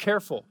tender. You're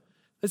careful.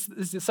 This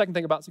is the second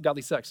thing about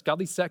godly sex.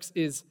 Godly sex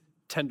is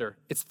tender.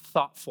 It's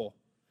thoughtful.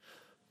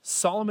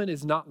 Solomon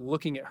is not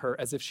looking at her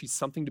as if she's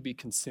something to be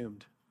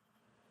consumed.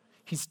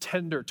 He's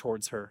tender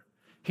towards her.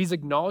 He's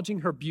acknowledging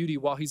her beauty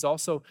while he's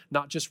also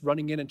not just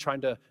running in and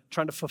trying to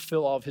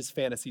fulfill all of his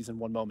fantasies in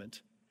one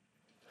moment.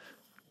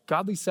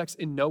 Godly sex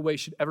in no way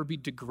should ever be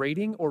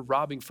degrading or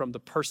robbing from the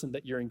person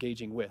that you're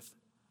engaging with.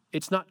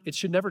 It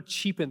should never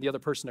cheapen the other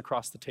person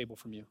across the table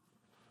from you,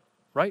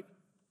 right?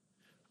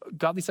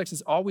 Godly sex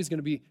is always going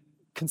to be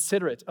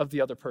considerate of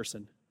the other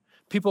person.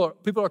 People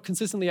are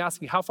consistently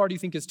asking, how far do you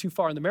think is too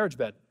far in the marriage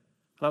bed?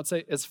 And I would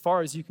say as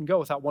far as you can go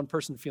without one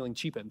person feeling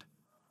cheapened.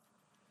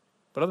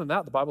 But other than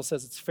that, the Bible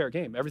says it's fair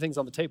game. Everything's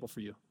on the table for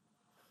you,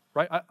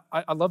 right?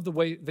 I love the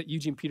way that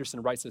Eugene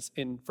Peterson writes this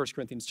in 1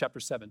 Corinthians chapter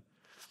 7.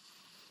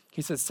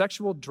 He says,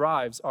 sexual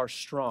drives are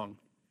strong,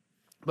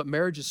 but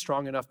marriage is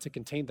strong enough to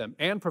contain them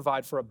and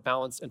provide for a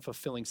balanced and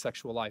fulfilling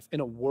sexual life in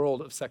a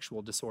world of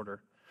sexual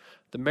disorder.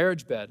 The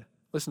marriage bed,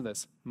 listen to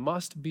this,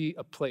 must be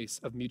a place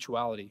of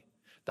mutuality.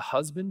 The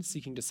husband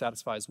seeking to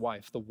satisfy his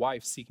wife, the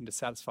wife seeking to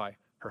satisfy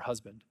her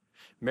husband.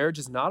 Marriage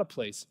is not a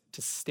place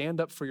to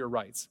stand up for your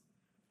rights.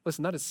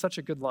 Listen, that is such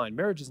a good line.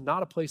 Marriage is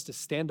not a place to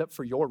stand up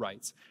for your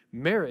rights.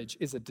 Marriage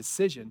is a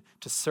decision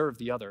to serve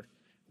the other,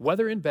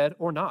 whether in bed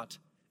or not.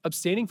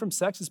 Abstaining from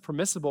sex is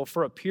permissible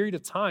for a period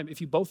of time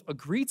if you both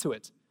agree to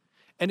it.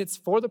 And it's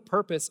for the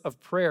purpose of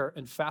prayer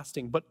and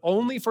fasting, but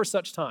only for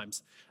such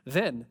times.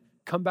 Then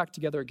come back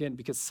together again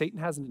because Satan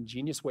has an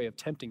ingenious way of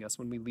tempting us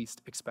when we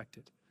least expect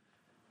it.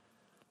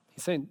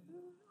 He's saying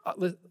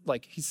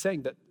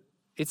that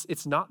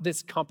it's not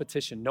this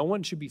competition. No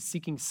one should be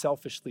seeking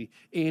selfishly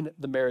in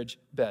the marriage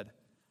bed.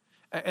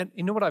 And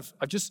you know what? I've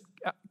just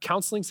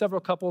counseling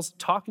several couples,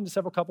 talking to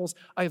several couples.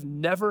 I have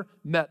never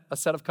met a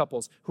set of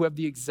couples who have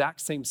the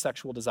exact same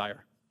sexual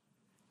desire.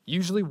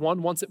 Usually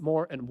one wants it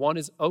more and one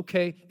is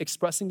okay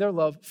expressing their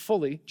love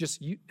fully,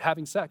 just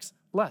having sex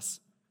less.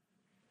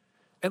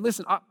 And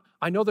listen,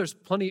 I know there's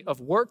plenty of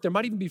work. There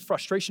might even be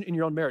frustration in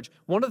your own marriage.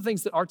 One of the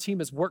things that our team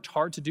has worked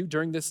hard to do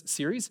during this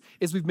series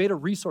is we've made a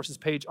resources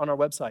page on our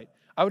website.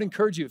 I would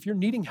encourage you, if you're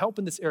needing help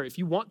in this area, if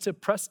you want to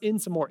press in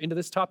some more into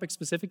this topic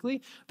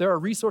specifically, there are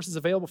resources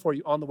available for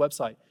you on the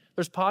website.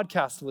 There's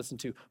podcasts to listen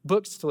to,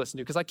 books to listen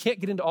to, because I can't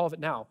get into all of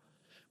it now.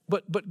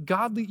 But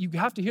godly, you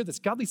have to hear this.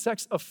 Godly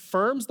sex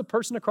affirms the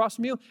person across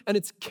from you, and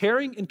it's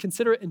caring and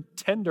considerate and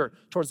tender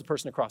towards the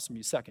person across from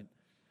you. Second,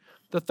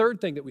 the third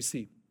thing that we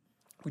see,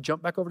 we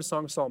jump back over to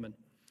Song of Solomon.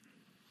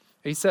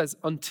 He says,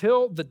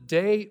 until the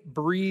day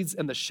breathes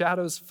and the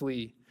shadows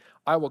flee,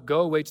 I will go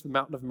away to the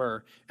mountain of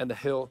myrrh and the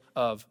hill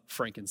of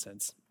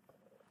frankincense.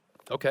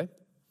 Okay,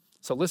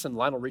 so listen,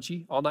 Lionel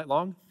Richie, all night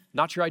long,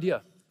 not your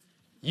idea.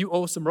 You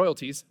owe some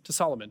royalties to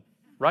Solomon,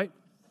 right?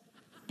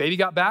 Baby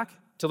got back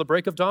till the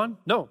break of dawn?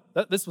 No,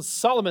 this was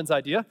Solomon's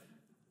idea,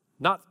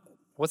 not,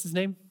 what's his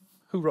name?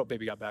 Who wrote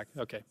Baby Got Back?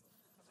 Okay.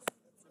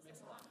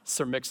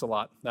 Sir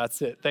Mix-a-Lot,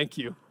 that's it, thank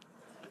you.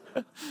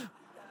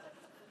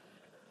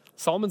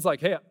 Solomon's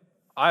like, hey,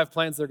 I have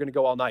plans that are gonna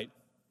go all night.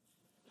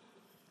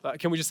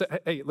 Can we just say,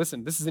 hey,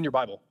 listen, this is in your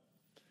Bible.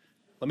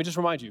 Let me just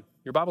remind you,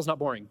 your Bible's not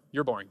boring,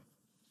 you're boring,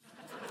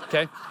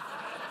 okay?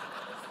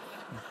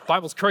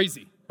 Bible's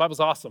crazy, Bible's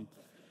awesome.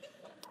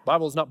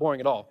 Bible is not boring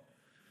at all.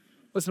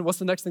 Listen, what's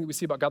the next thing that we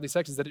see about godly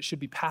sex is that it should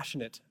be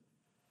passionate.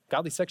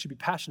 Godly sex should be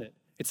passionate.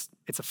 It's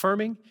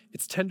affirming,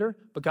 it's tender,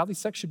 but godly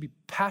sex should be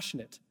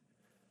passionate.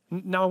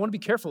 Now, I want to be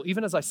careful,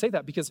 even as I say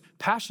that, because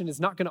passion is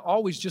not going to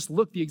always just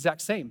look the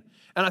exact same.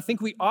 And I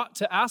think we ought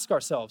to ask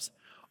ourselves,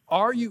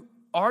 are you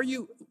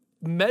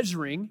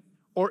measuring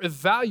or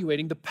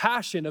evaluating the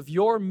passion of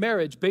your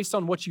marriage based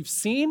on what you've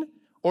seen,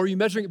 or are you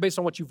measuring it based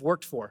on what you've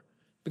worked for?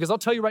 Because I'll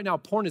tell you right now,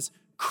 porn is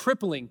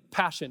crippling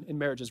passion in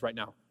marriages right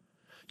now.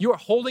 You are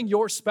holding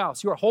your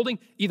spouse. You are holding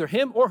either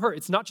him or her.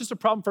 It's not just a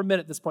problem for men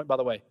at this point, by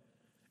the way.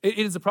 It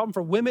is a problem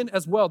for women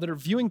as well that are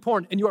viewing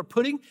porn, and you are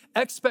putting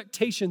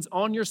expectations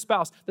on your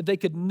spouse that they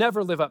could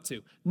never live up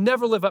to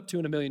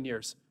in a million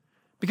years.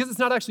 Because it's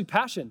not actually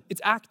passion, it's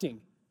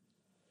acting.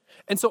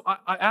 And so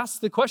I ask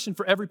the question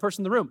for every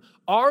person in the room,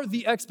 are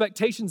the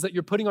expectations that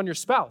you're putting on your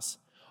spouse,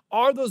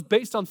 are those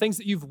based on things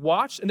that you've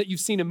watched and that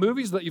you've seen in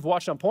movies, that you've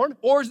watched on porn,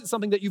 or is it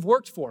something that you've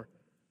worked for?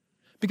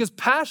 Because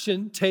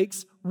passion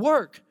takes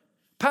work.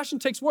 Passion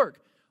takes work.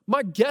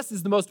 My guess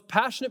is the most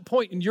passionate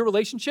point in your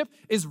relationship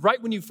is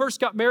right when you first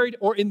got married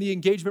or in the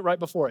engagement right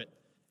before it.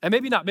 And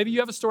maybe not. Maybe you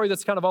have a story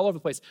that's kind of all over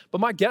the place. But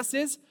my guess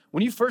is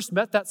when you first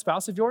met that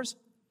spouse of yours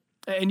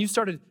and you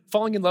started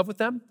falling in love with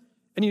them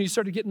and you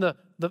started getting the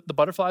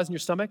butterflies in your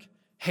stomach,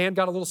 hand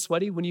got a little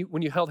sweaty when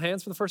you held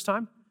hands for the first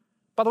time.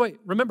 By the way,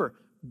 remember,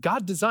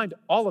 God designed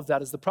all of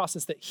that as the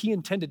process that he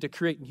intended to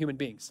create in human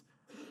beings.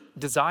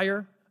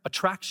 Desire,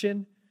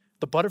 attraction,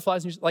 the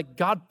butterflies, like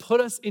God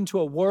put us into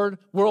a world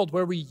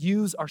where we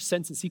use our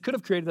senses. He could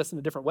have created us in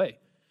a different way,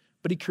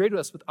 but he created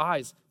us with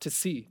eyes to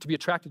see, to be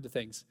attracted to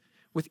things,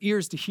 with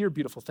ears to hear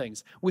beautiful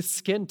things, with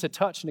skin to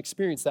touch and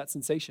experience that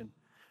sensation.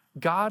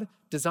 God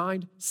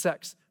designed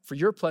sex for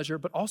your pleasure,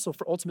 but also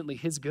for ultimately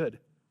his good.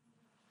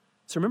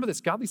 So remember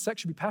this, godly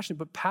sex should be passionate,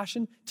 but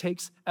passion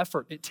takes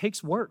effort. It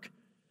takes work.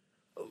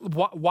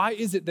 Why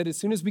is it that as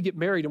soon as we get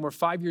married and we're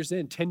 5 years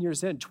in, 10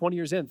 years in, 20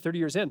 years in, 30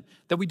 years in,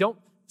 that we don't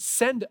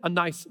send a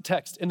nice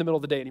text in the middle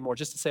of the day anymore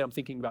just to say, I'm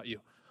thinking about you?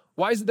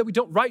 Why is it that we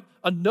don't write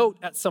a note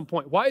at some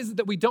point? Why is it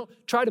that we don't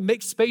try to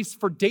make space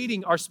for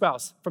dating our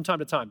spouse from time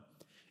to time?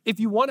 If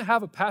you want to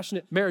have a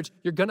passionate marriage,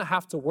 you're going to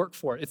have to work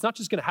for it. It's not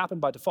just going to happen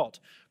by default.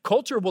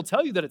 Culture will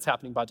tell you that it's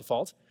happening by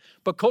default,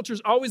 but culture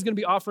is always going to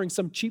be offering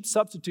some cheap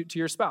substitute to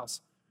your spouse,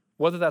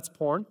 whether that's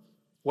porn,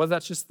 whether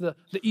that's just the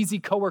easy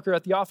coworker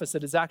at the office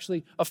that is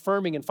actually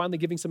affirming and finally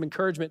giving some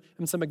encouragement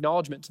and some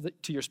acknowledgement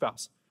to your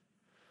spouse.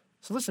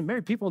 So listen,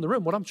 married people in the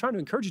room, what I'm trying to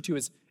encourage you to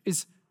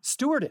is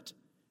steward it.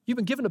 You've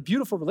been given a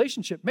beautiful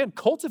relationship. Man,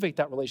 cultivate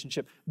that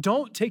relationship.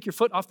 Don't take your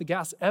foot off the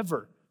gas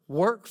ever.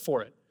 Work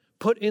for it.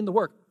 Put in the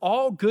work.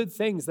 All good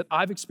things that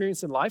I've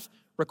experienced in life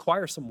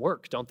require some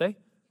work, don't they?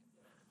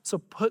 So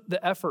put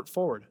the effort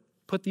forward.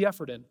 Put the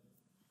effort in.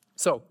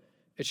 So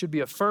it should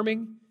be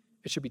affirming.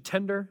 It should be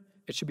tender.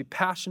 It should be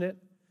passionate.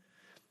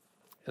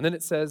 And then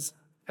it says,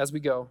 as we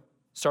go,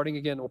 starting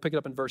again, we'll pick it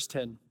up in verse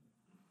 10.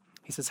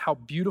 He says, how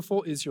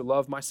beautiful is your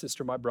love, my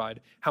sister, my bride.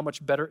 How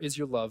much better is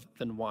your love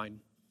than wine,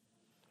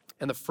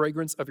 and the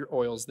fragrance of your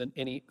oils than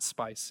any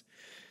spice.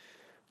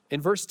 In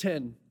verse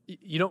 10,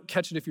 you don't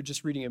catch it if you're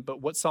just reading it,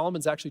 but what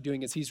Solomon's actually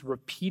doing is he's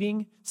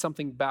repeating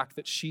something back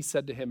that she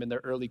said to him in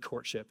their early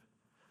courtship.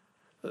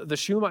 The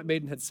Shulamite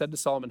maiden had said to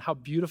Solomon, how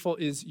beautiful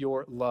is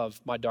your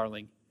love, my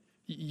darling.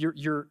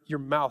 Your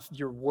mouth,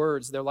 your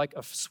words, they're like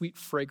a sweet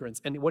fragrance.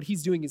 And what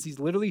he's doing is he's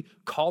literally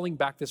calling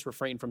back this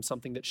refrain from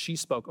something that she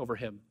spoke over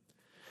him.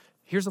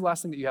 Here's the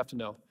last thing that you have to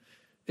know,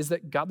 is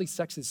that godly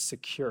sex is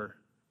secure.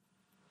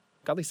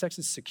 Godly sex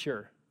is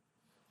secure.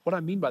 What I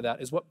mean by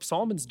that is what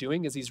Solomon's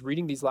doing as he's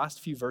reading these last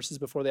few verses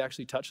before they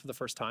actually touch for the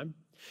first time,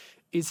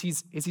 is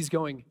he's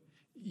going,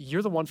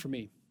 you're the one for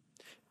me.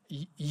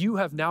 You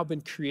have now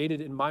been created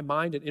in my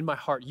mind and in my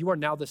heart. You are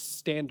now the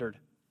standard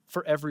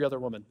for every other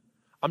woman.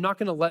 I'm not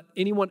going to let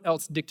anyone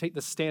else dictate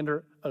the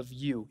standard of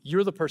you.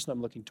 You're the person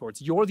I'm looking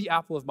towards. You're the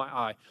apple of my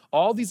eye.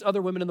 All these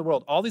other women in the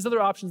world, all these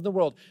other options in the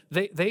world,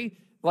 they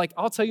like,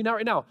 I'll tell you now,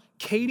 right now,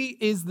 Katie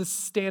is the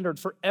standard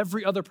for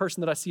every other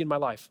person that I see in my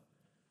life.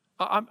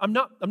 I'm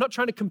not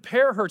trying to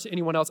compare her to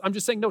anyone else. I'm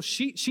just saying, no,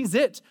 she's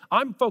it.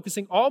 I'm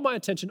focusing all my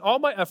attention, all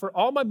my effort,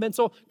 all my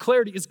mental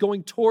clarity is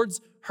going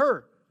towards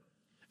her.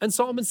 And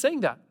Solomon's saying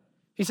that.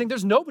 He's saying,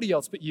 there's nobody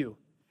else but you.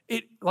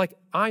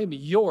 I am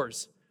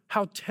yours.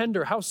 How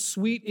tender, how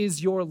sweet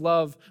is your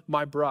love,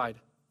 my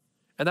bride.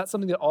 And that's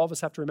something that all of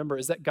us have to remember,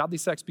 is that godly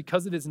sex,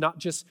 because it is not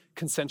just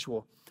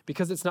consensual,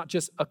 because it's not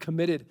just a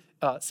committed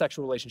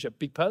sexual relationship,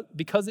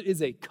 because it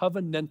is a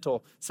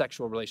covenantal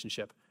sexual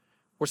relationship,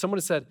 where someone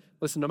has said,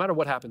 listen, no matter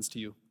what happens to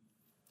you,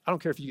 I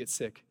don't care if you get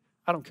sick.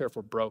 I don't care if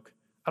we're broke.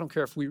 I don't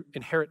care if we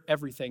inherit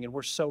everything and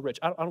we're so rich.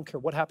 I don't care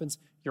what happens,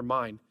 you're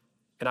mine.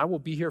 And I will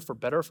be here for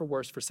better or for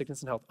worse, for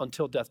sickness and health,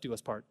 until death do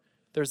us part.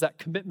 There's that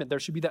commitment. There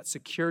should be that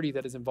security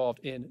that is involved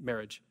in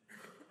marriage.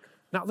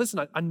 Now,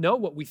 listen, I know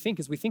what we think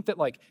is we think that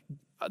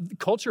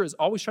culture is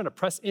always trying to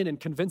press in and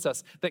convince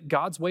us that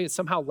God's way is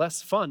somehow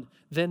less fun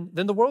than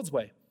the world's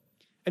way.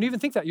 And you even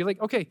think that. You're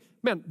like, okay,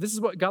 man, this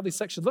is what godly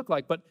sex should look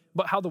like. But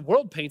how the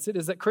world paints it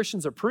is that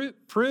Christians are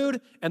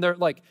prude, and they're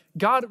like,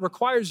 God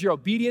requires your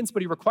obedience,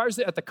 but he requires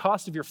it at the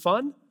cost of your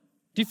fun.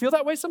 Do you feel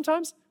that way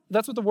sometimes?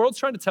 That's what the world's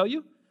trying to tell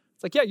you?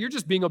 It's like, yeah, you're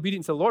just being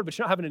obedient to the Lord, but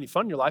you're not having any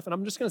fun in your life. And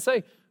I'm just going to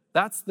say,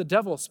 that's the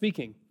devil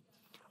speaking.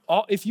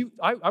 I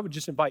would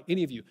just invite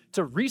any of you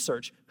to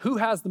research who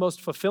has the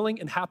most fulfilling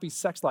and happy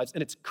sex lives,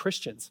 and it's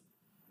Christians.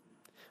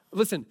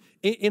 Listen,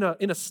 in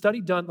a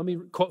study done, let me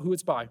quote who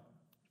it's by,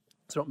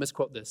 so don't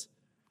misquote this.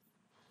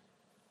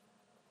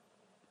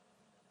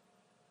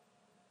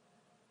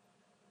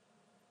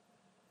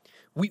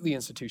 Wheatley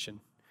Institution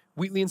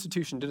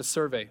did a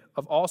survey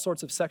of all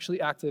sorts of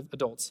sexually active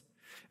adults,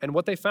 and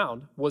what they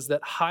found was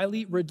that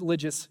highly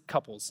religious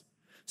couples,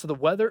 so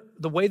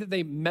the way that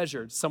they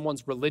measured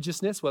someone's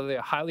religiousness, whether they're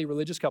a highly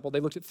religious couple,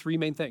 they looked at three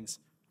main things: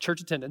 church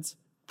attendance,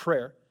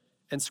 prayer,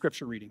 and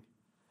scripture reading.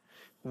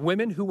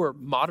 Women who were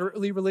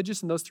moderately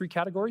religious in those three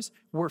categories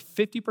were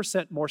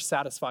 50% more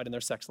satisfied in their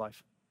sex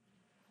life.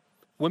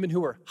 Women who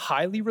were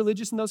highly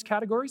religious in those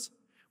categories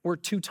were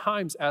 2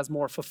 times as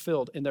more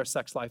fulfilled in their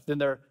sex life than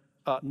their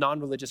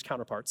non-religious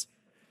counterparts.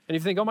 And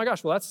if you think, oh my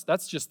gosh, well,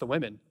 that's just the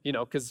women,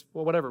 because,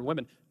 well, whatever,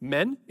 women.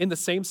 Men in the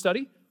same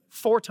study,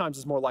 4 times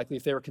as more likely,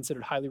 if they were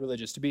considered highly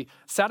religious, to be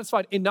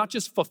satisfied in not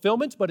just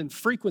fulfillment, but in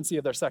frequency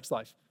of their sex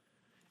life.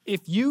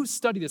 If you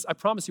study this, I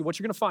promise you, what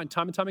you're going to find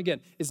time and time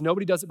again is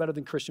nobody does it better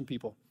than Christian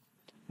people.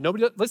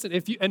 Listen,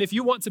 if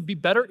you want to be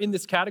better in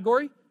this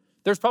category,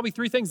 There's probably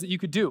 3 things that you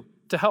could do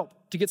to help,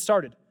 to get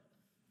started.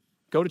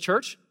 Go to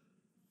church,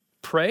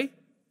 pray,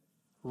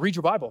 read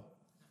your Bible.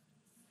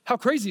 How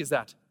crazy is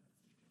that?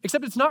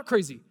 Except it's not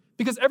crazy,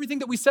 because everything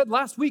that we said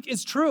last week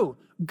is true.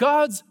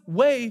 God's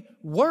way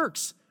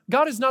works.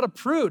 God is not a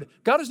prude.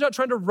 God is not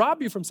trying to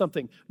rob you from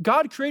something.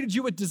 God created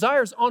you with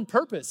desires on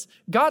purpose.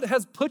 God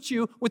has put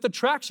you with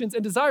attractions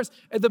and desires.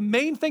 And the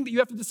main thing that you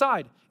have to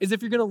decide is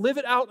if you're going to live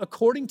it out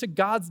according to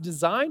God's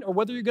design, or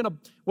whether you're going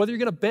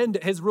to bend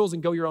his rules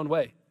and go your own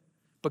way.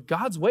 But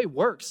God's way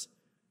works.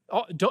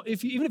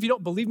 Even if you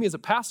don't believe me as a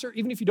pastor,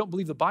 even if you don't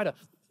believe the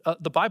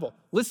Bible,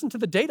 listen to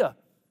the data.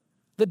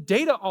 The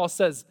data all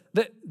says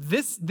that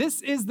this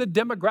is the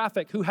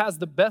demographic who has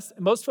the best,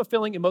 most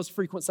fulfilling, and most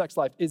frequent sex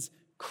life is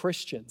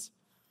Christians.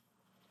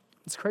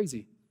 It's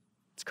crazy.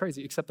 It's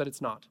crazy, except that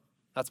it's not.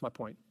 That's my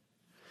point.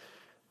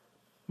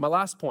 My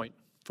last point,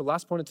 for the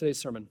last point of today's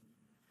sermon,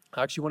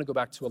 I actually want to go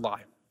back to a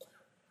lie.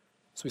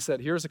 So we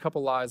said, here's a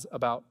couple lies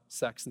about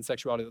sex and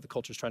sexuality that the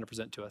culture is trying to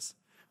present to us.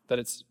 That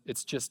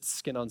it's just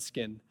skin on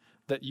skin.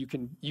 That you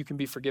can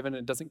be forgiven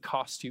and it doesn't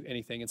cost you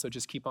anything. And so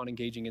just keep on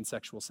engaging in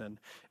sexual sin.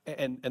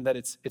 And that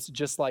it's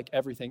just like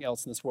everything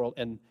else in this world.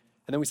 And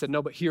then we said,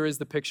 no, but here is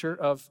the picture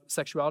of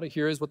sexuality.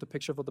 Here is what the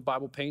picture of what the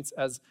Bible paints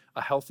as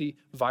a healthy,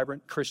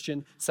 vibrant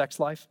Christian sex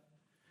life.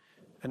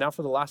 And now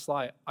for the last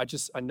lie,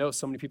 I know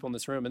so many people in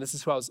this room, and this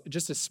is who I was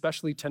just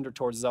especially tender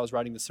towards as I was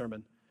writing the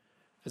sermon.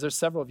 Is there's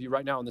several of you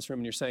right now in this room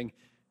and you're saying,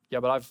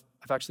 yeah, but I've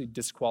actually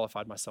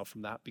disqualified myself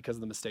from that because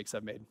of the mistakes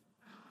I've made.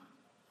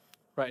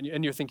 Right,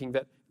 and you're thinking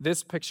that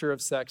this picture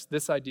of sex,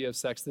 this idea of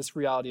sex, this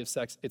reality of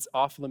sex, it's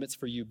off limits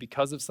for you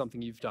because of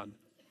something you've done.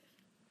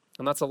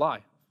 And that's a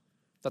lie.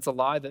 That's a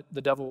lie that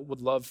the devil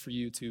would love for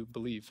you to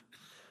believe.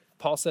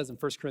 Paul says in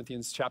 1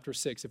 Corinthians chapter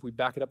 6, if we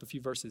back it up a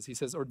few verses, he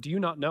says, or do you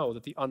not know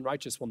that the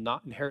unrighteous will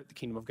not inherit the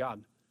kingdom of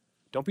God?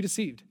 Don't be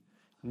deceived.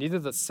 Neither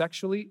the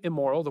sexually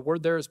immoral, the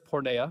word there is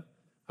porneia.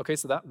 Okay,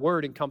 so that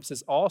word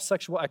encompasses all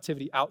sexual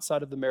activity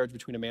outside of the marriage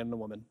between a man and a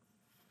woman.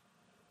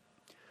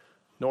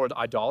 Nor the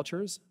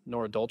idolaters,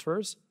 nor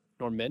adulterers,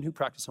 nor men who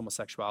practice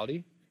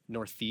homosexuality,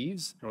 nor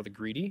thieves, nor the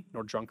greedy,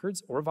 nor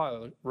drunkards, or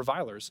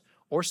revilers,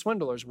 or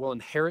swindlers will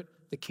inherit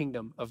the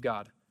kingdom of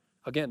God.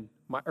 Again,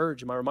 my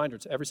reminder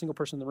to every single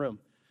person in the room,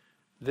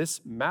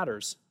 this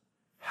matters.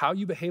 How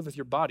you behave with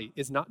your body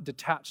is not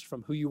detached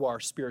from who you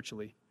are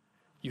spiritually.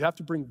 You have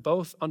to bring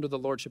both under the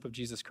lordship of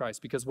Jesus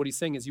Christ, because what he's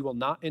saying is you will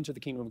not enter the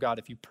kingdom of God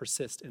if you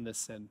persist in this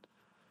sin.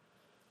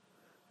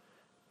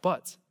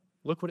 But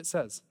look what it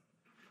says.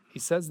 He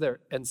says there,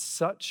 and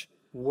such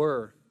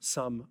were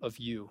some of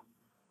you.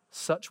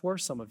 Such were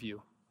some of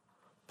you.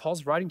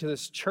 Paul's writing to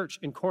this church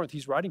in Corinth.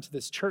 He's writing to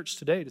this church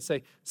today to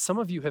say, some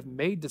of you have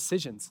made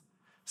decisions.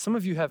 Some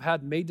of you have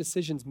had made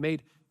decisions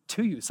made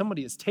to you.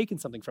 Somebody has taken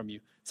something from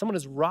you. Someone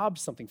has robbed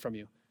something from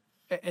you.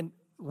 And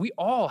we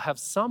all have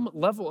some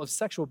level of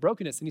sexual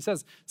brokenness. And he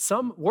says,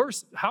 some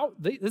worse.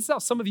 This is how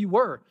some of you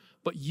were.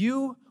 But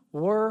you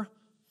were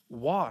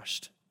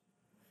washed.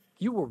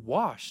 You were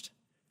washed.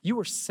 You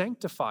were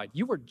sanctified.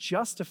 You were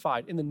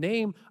justified in the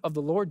name of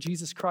the Lord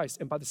Jesus Christ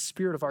and by the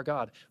Spirit of our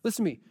God.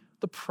 Listen to me.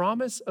 The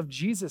promise of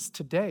Jesus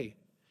today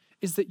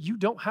is that you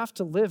don't have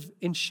to live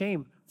in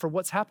shame for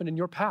what's happened in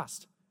your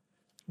past.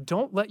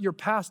 Don't let your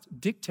past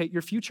dictate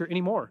your future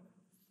anymore.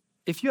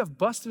 If you have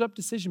busted up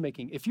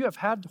decision-making, if you have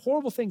had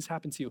horrible things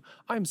happen to you,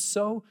 I am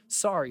so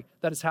sorry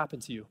that has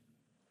happened to you.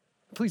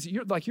 Please,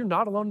 you're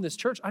not alone in this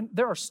church.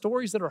 There are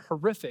stories that are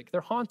horrific.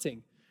 They're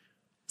haunting.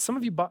 Some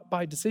of you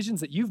by decisions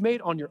that you've made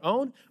on your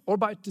own or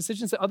by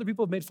decisions that other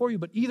people have made for you.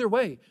 But either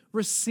way,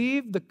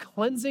 receive the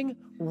cleansing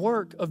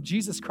work of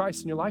Jesus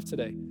Christ in your life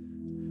today.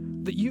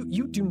 That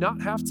you do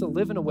not have to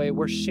live in a way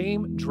where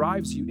shame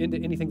drives you into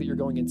anything that you're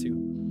going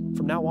into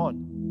from now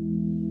on.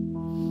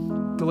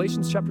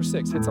 Galatians chapter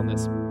 6 hits on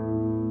this.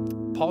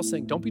 Paul's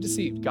saying, don't be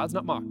deceived. God's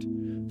not mocked.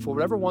 For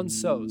whatever one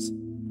sows,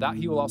 that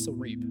he will also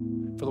reap.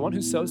 For the one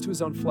who sows to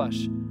his own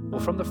flesh will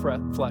from the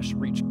flesh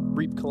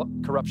reap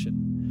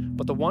corruption.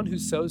 But the one who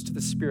sows to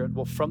the Spirit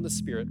will from the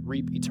Spirit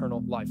reap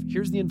eternal life.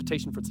 Here's the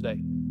invitation for today.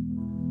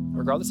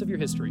 Regardless of your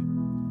history,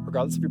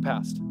 regardless of your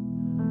past,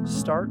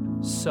 start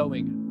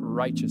sowing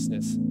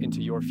righteousness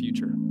into your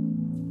future.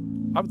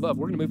 We're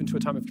going to move into a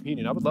time of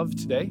communion. I would love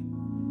today,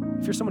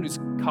 if you're someone who's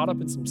caught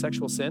up in some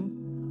sexual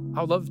sin, I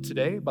would love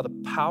today, by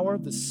the power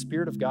of the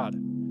Spirit of God,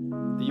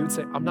 that you would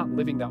say, I'm not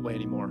living that way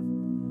anymore.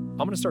 I'm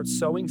going to start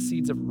sowing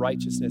seeds of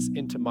righteousness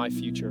into my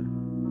future.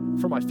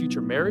 For my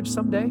future marriage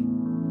someday,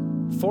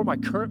 for my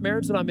current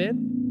marriage that I'm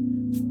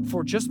in,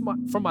 for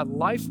my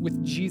life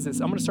with Jesus,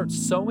 I'm going to start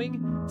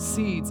sowing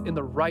seeds in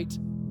the right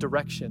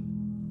direction.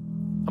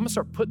 I'm going to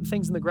start putting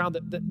things in the ground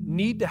that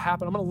need to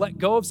happen. I'm going to let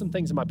go of some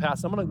things in my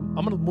past. I'm going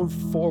to move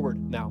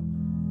forward now.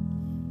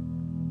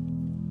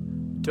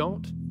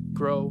 Don't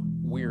grow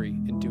weary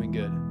in doing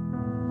good,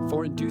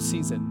 for in due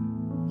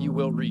season you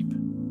will reap.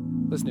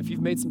 Listen, if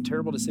you've made some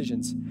terrible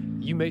decisions,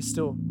 you may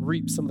still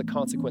reap some of the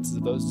consequences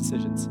of those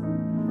decisions.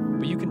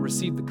 But you can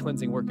receive the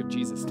cleansing work of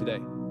Jesus today.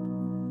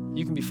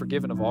 You can be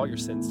forgiven of all your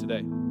sins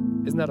today.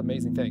 Isn't that an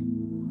amazing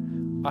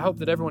thing? I hope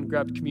that everyone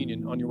grabbed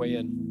communion on your way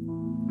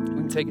in. We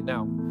can take it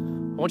now.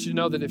 I want you to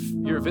know that if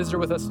you're a visitor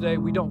with us today,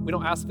 we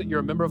don't ask that you're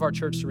a member of our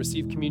church to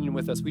receive communion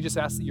with us. We just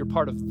ask that you're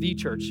part of the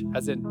church,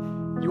 as in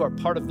you are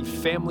part of the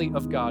family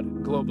of God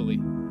globally.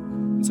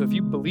 And so if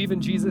you believe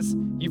in Jesus,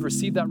 you've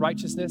received that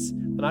righteousness,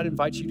 then I'd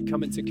invite you to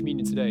come into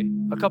communion today.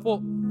 A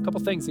couple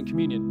things in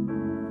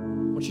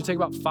communion. I want you to take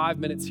about 5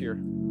 minutes here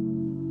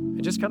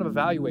and just kind of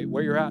evaluate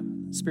where you're at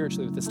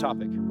spiritually with this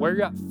topic, where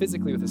you're at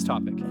physically with this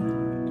topic,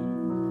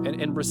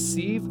 and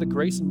receive the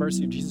grace and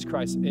mercy of Jesus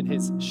Christ in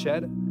his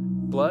shed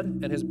blood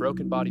and his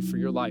broken body for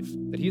your life,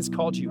 that he has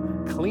called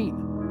you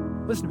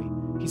clean. Listen to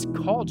me. He's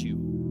called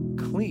you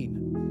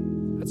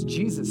clean. That's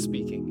Jesus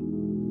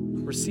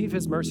speaking. Receive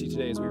his mercy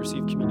today as we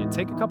receive communion.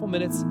 Take a couple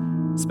minutes,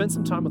 spend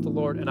some time with the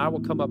Lord, and I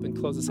will come up and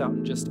close us out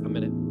in just a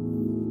minute.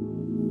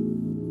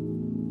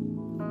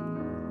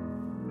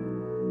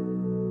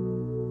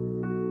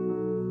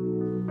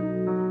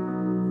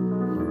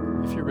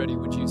 If you're ready,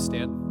 would you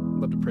stand?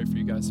 I'd love to pray for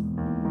you guys.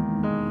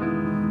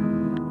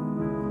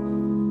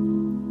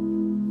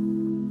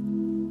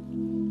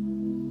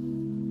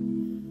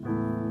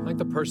 I think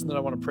the person that I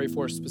want to pray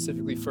for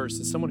specifically first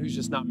is someone who's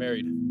just not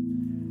married.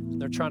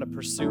 They're trying to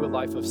pursue a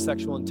life of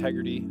sexual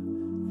integrity,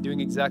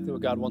 doing exactly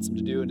what God wants them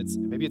to do,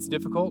 and maybe it's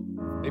difficult,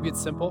 maybe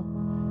it's simple,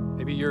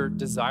 maybe you're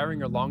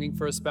desiring or longing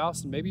for a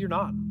spouse, and maybe you're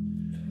not.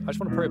 I just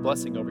want to pray a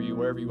blessing over you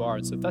wherever you are.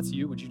 And so if that's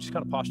you, would you just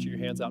kind of posture your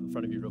hands out in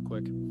front of you real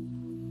quick?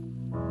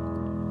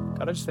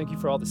 God, I just thank you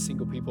for all the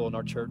single people in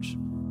our church.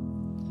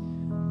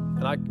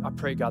 And I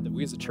pray, God, that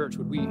we as a church,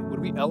 would we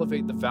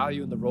elevate the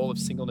value and the role of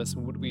singleness,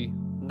 and would we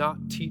not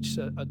teach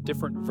a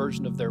different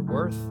version of their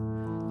worth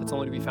that's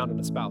only to be found in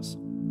a spouse?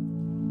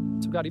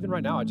 So God, even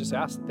right now, I just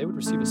ask that they would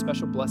receive a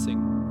special blessing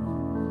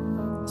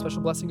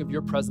of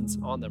your presence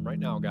on them right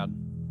now, God.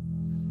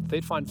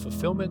 They'd find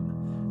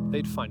fulfillment,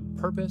 they'd find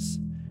purpose,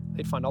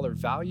 they'd find all their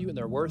value and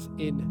their worth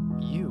in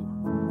you.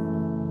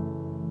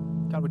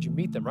 God, would you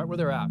meet them right where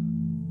they're at?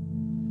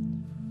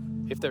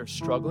 If they're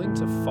struggling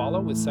to follow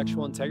with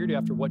sexual integrity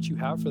after what you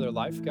have for their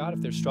life, God,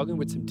 if they're struggling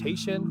with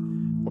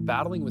temptation or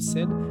battling with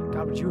sin,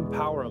 God, would you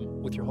empower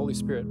them with your Holy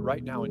Spirit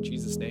right now in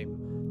Jesus'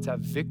 name to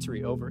have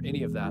victory over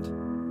any of that?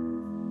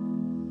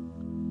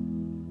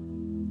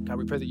 God,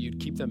 we pray that you'd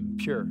keep them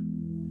pure,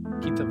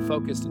 keep them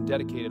focused and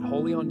dedicated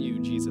wholly on you,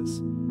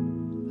 Jesus,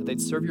 that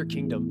they'd serve your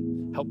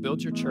kingdom, help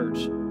build your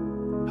church,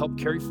 help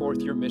carry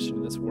forth your mission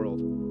in this world.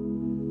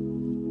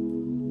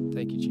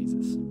 Thank you,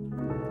 Jesus.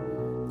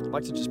 I'd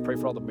like to just pray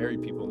for all the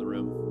married people in the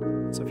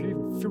room. So if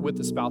you're with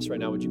the spouse right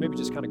now, would you maybe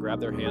just kind of grab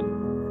their hand?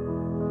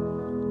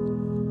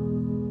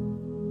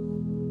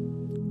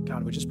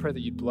 God, we just pray that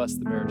you'd bless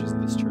the marriages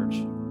of this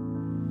church.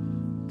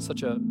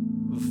 Such a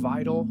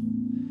vital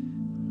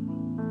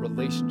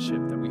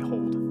relationship that we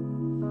hold.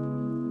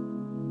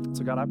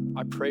 So God,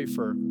 I pray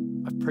for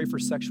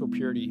sexual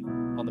purity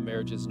on the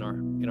marriages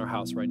in our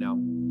house right now.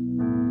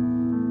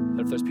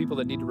 That if there's people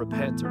that need to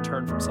repent or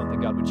turn from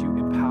something, God, would you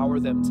empower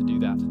them to do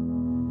that?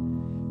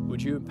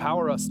 Would you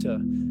empower us to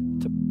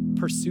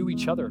pursue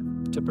each other,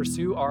 to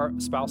pursue our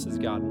spouses,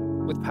 God,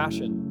 with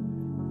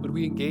passion? Would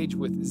we engage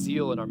with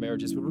zeal in our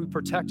marriages? Would we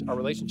protect our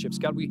relationships?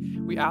 God,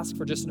 we ask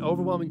for just an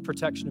overwhelming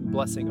protection and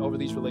blessing over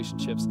these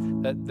relationships,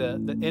 that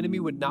the enemy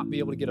would not be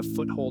able to get a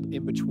foothold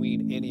in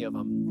between any of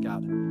them,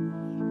 God.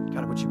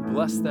 God, would you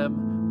bless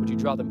them? Would you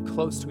draw them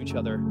close to each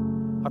other?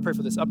 I pray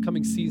for this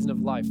upcoming season of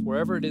life,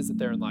 wherever it is that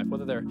they're in life,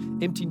 whether they're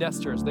empty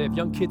nesters, they have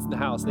young kids in the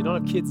house, they don't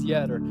have kids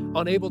yet, or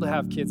unable to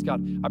have kids.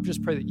 God, I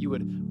just pray that you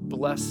would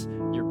bless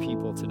your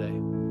people today.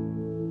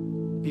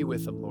 Be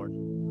with them, Lord.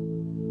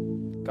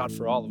 God,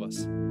 for all of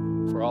us,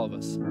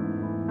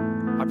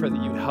 I pray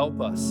that you would help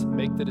us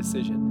make the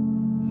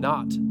decision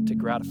not to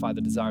gratify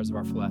the desires of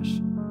our flesh,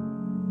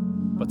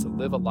 but to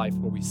live a life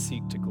where we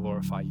seek to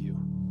glorify you.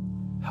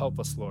 Help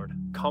us, Lord.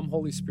 Come,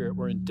 Holy Spirit,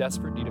 we're in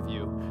desperate need of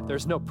you.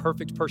 There's no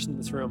perfect person in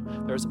this room.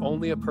 There's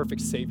only a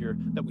perfect Savior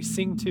that we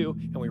sing to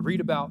and we read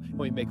about and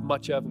we make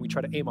much of, and we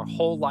try to aim our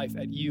whole life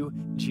at you,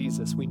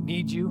 Jesus. We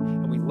need you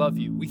and we love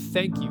you. We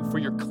thank you for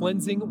your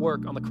cleansing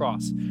work on the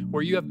cross,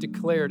 where you have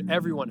declared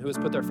everyone who has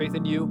put their faith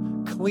in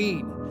you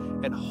clean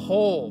and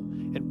whole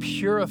and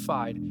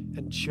purified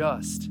and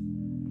just.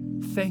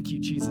 Thank you,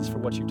 Jesus, for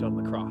what you've done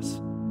on the cross.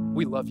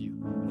 We love you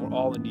and we're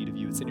all in need of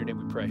you. It's in your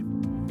name we pray.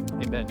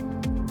 Amen.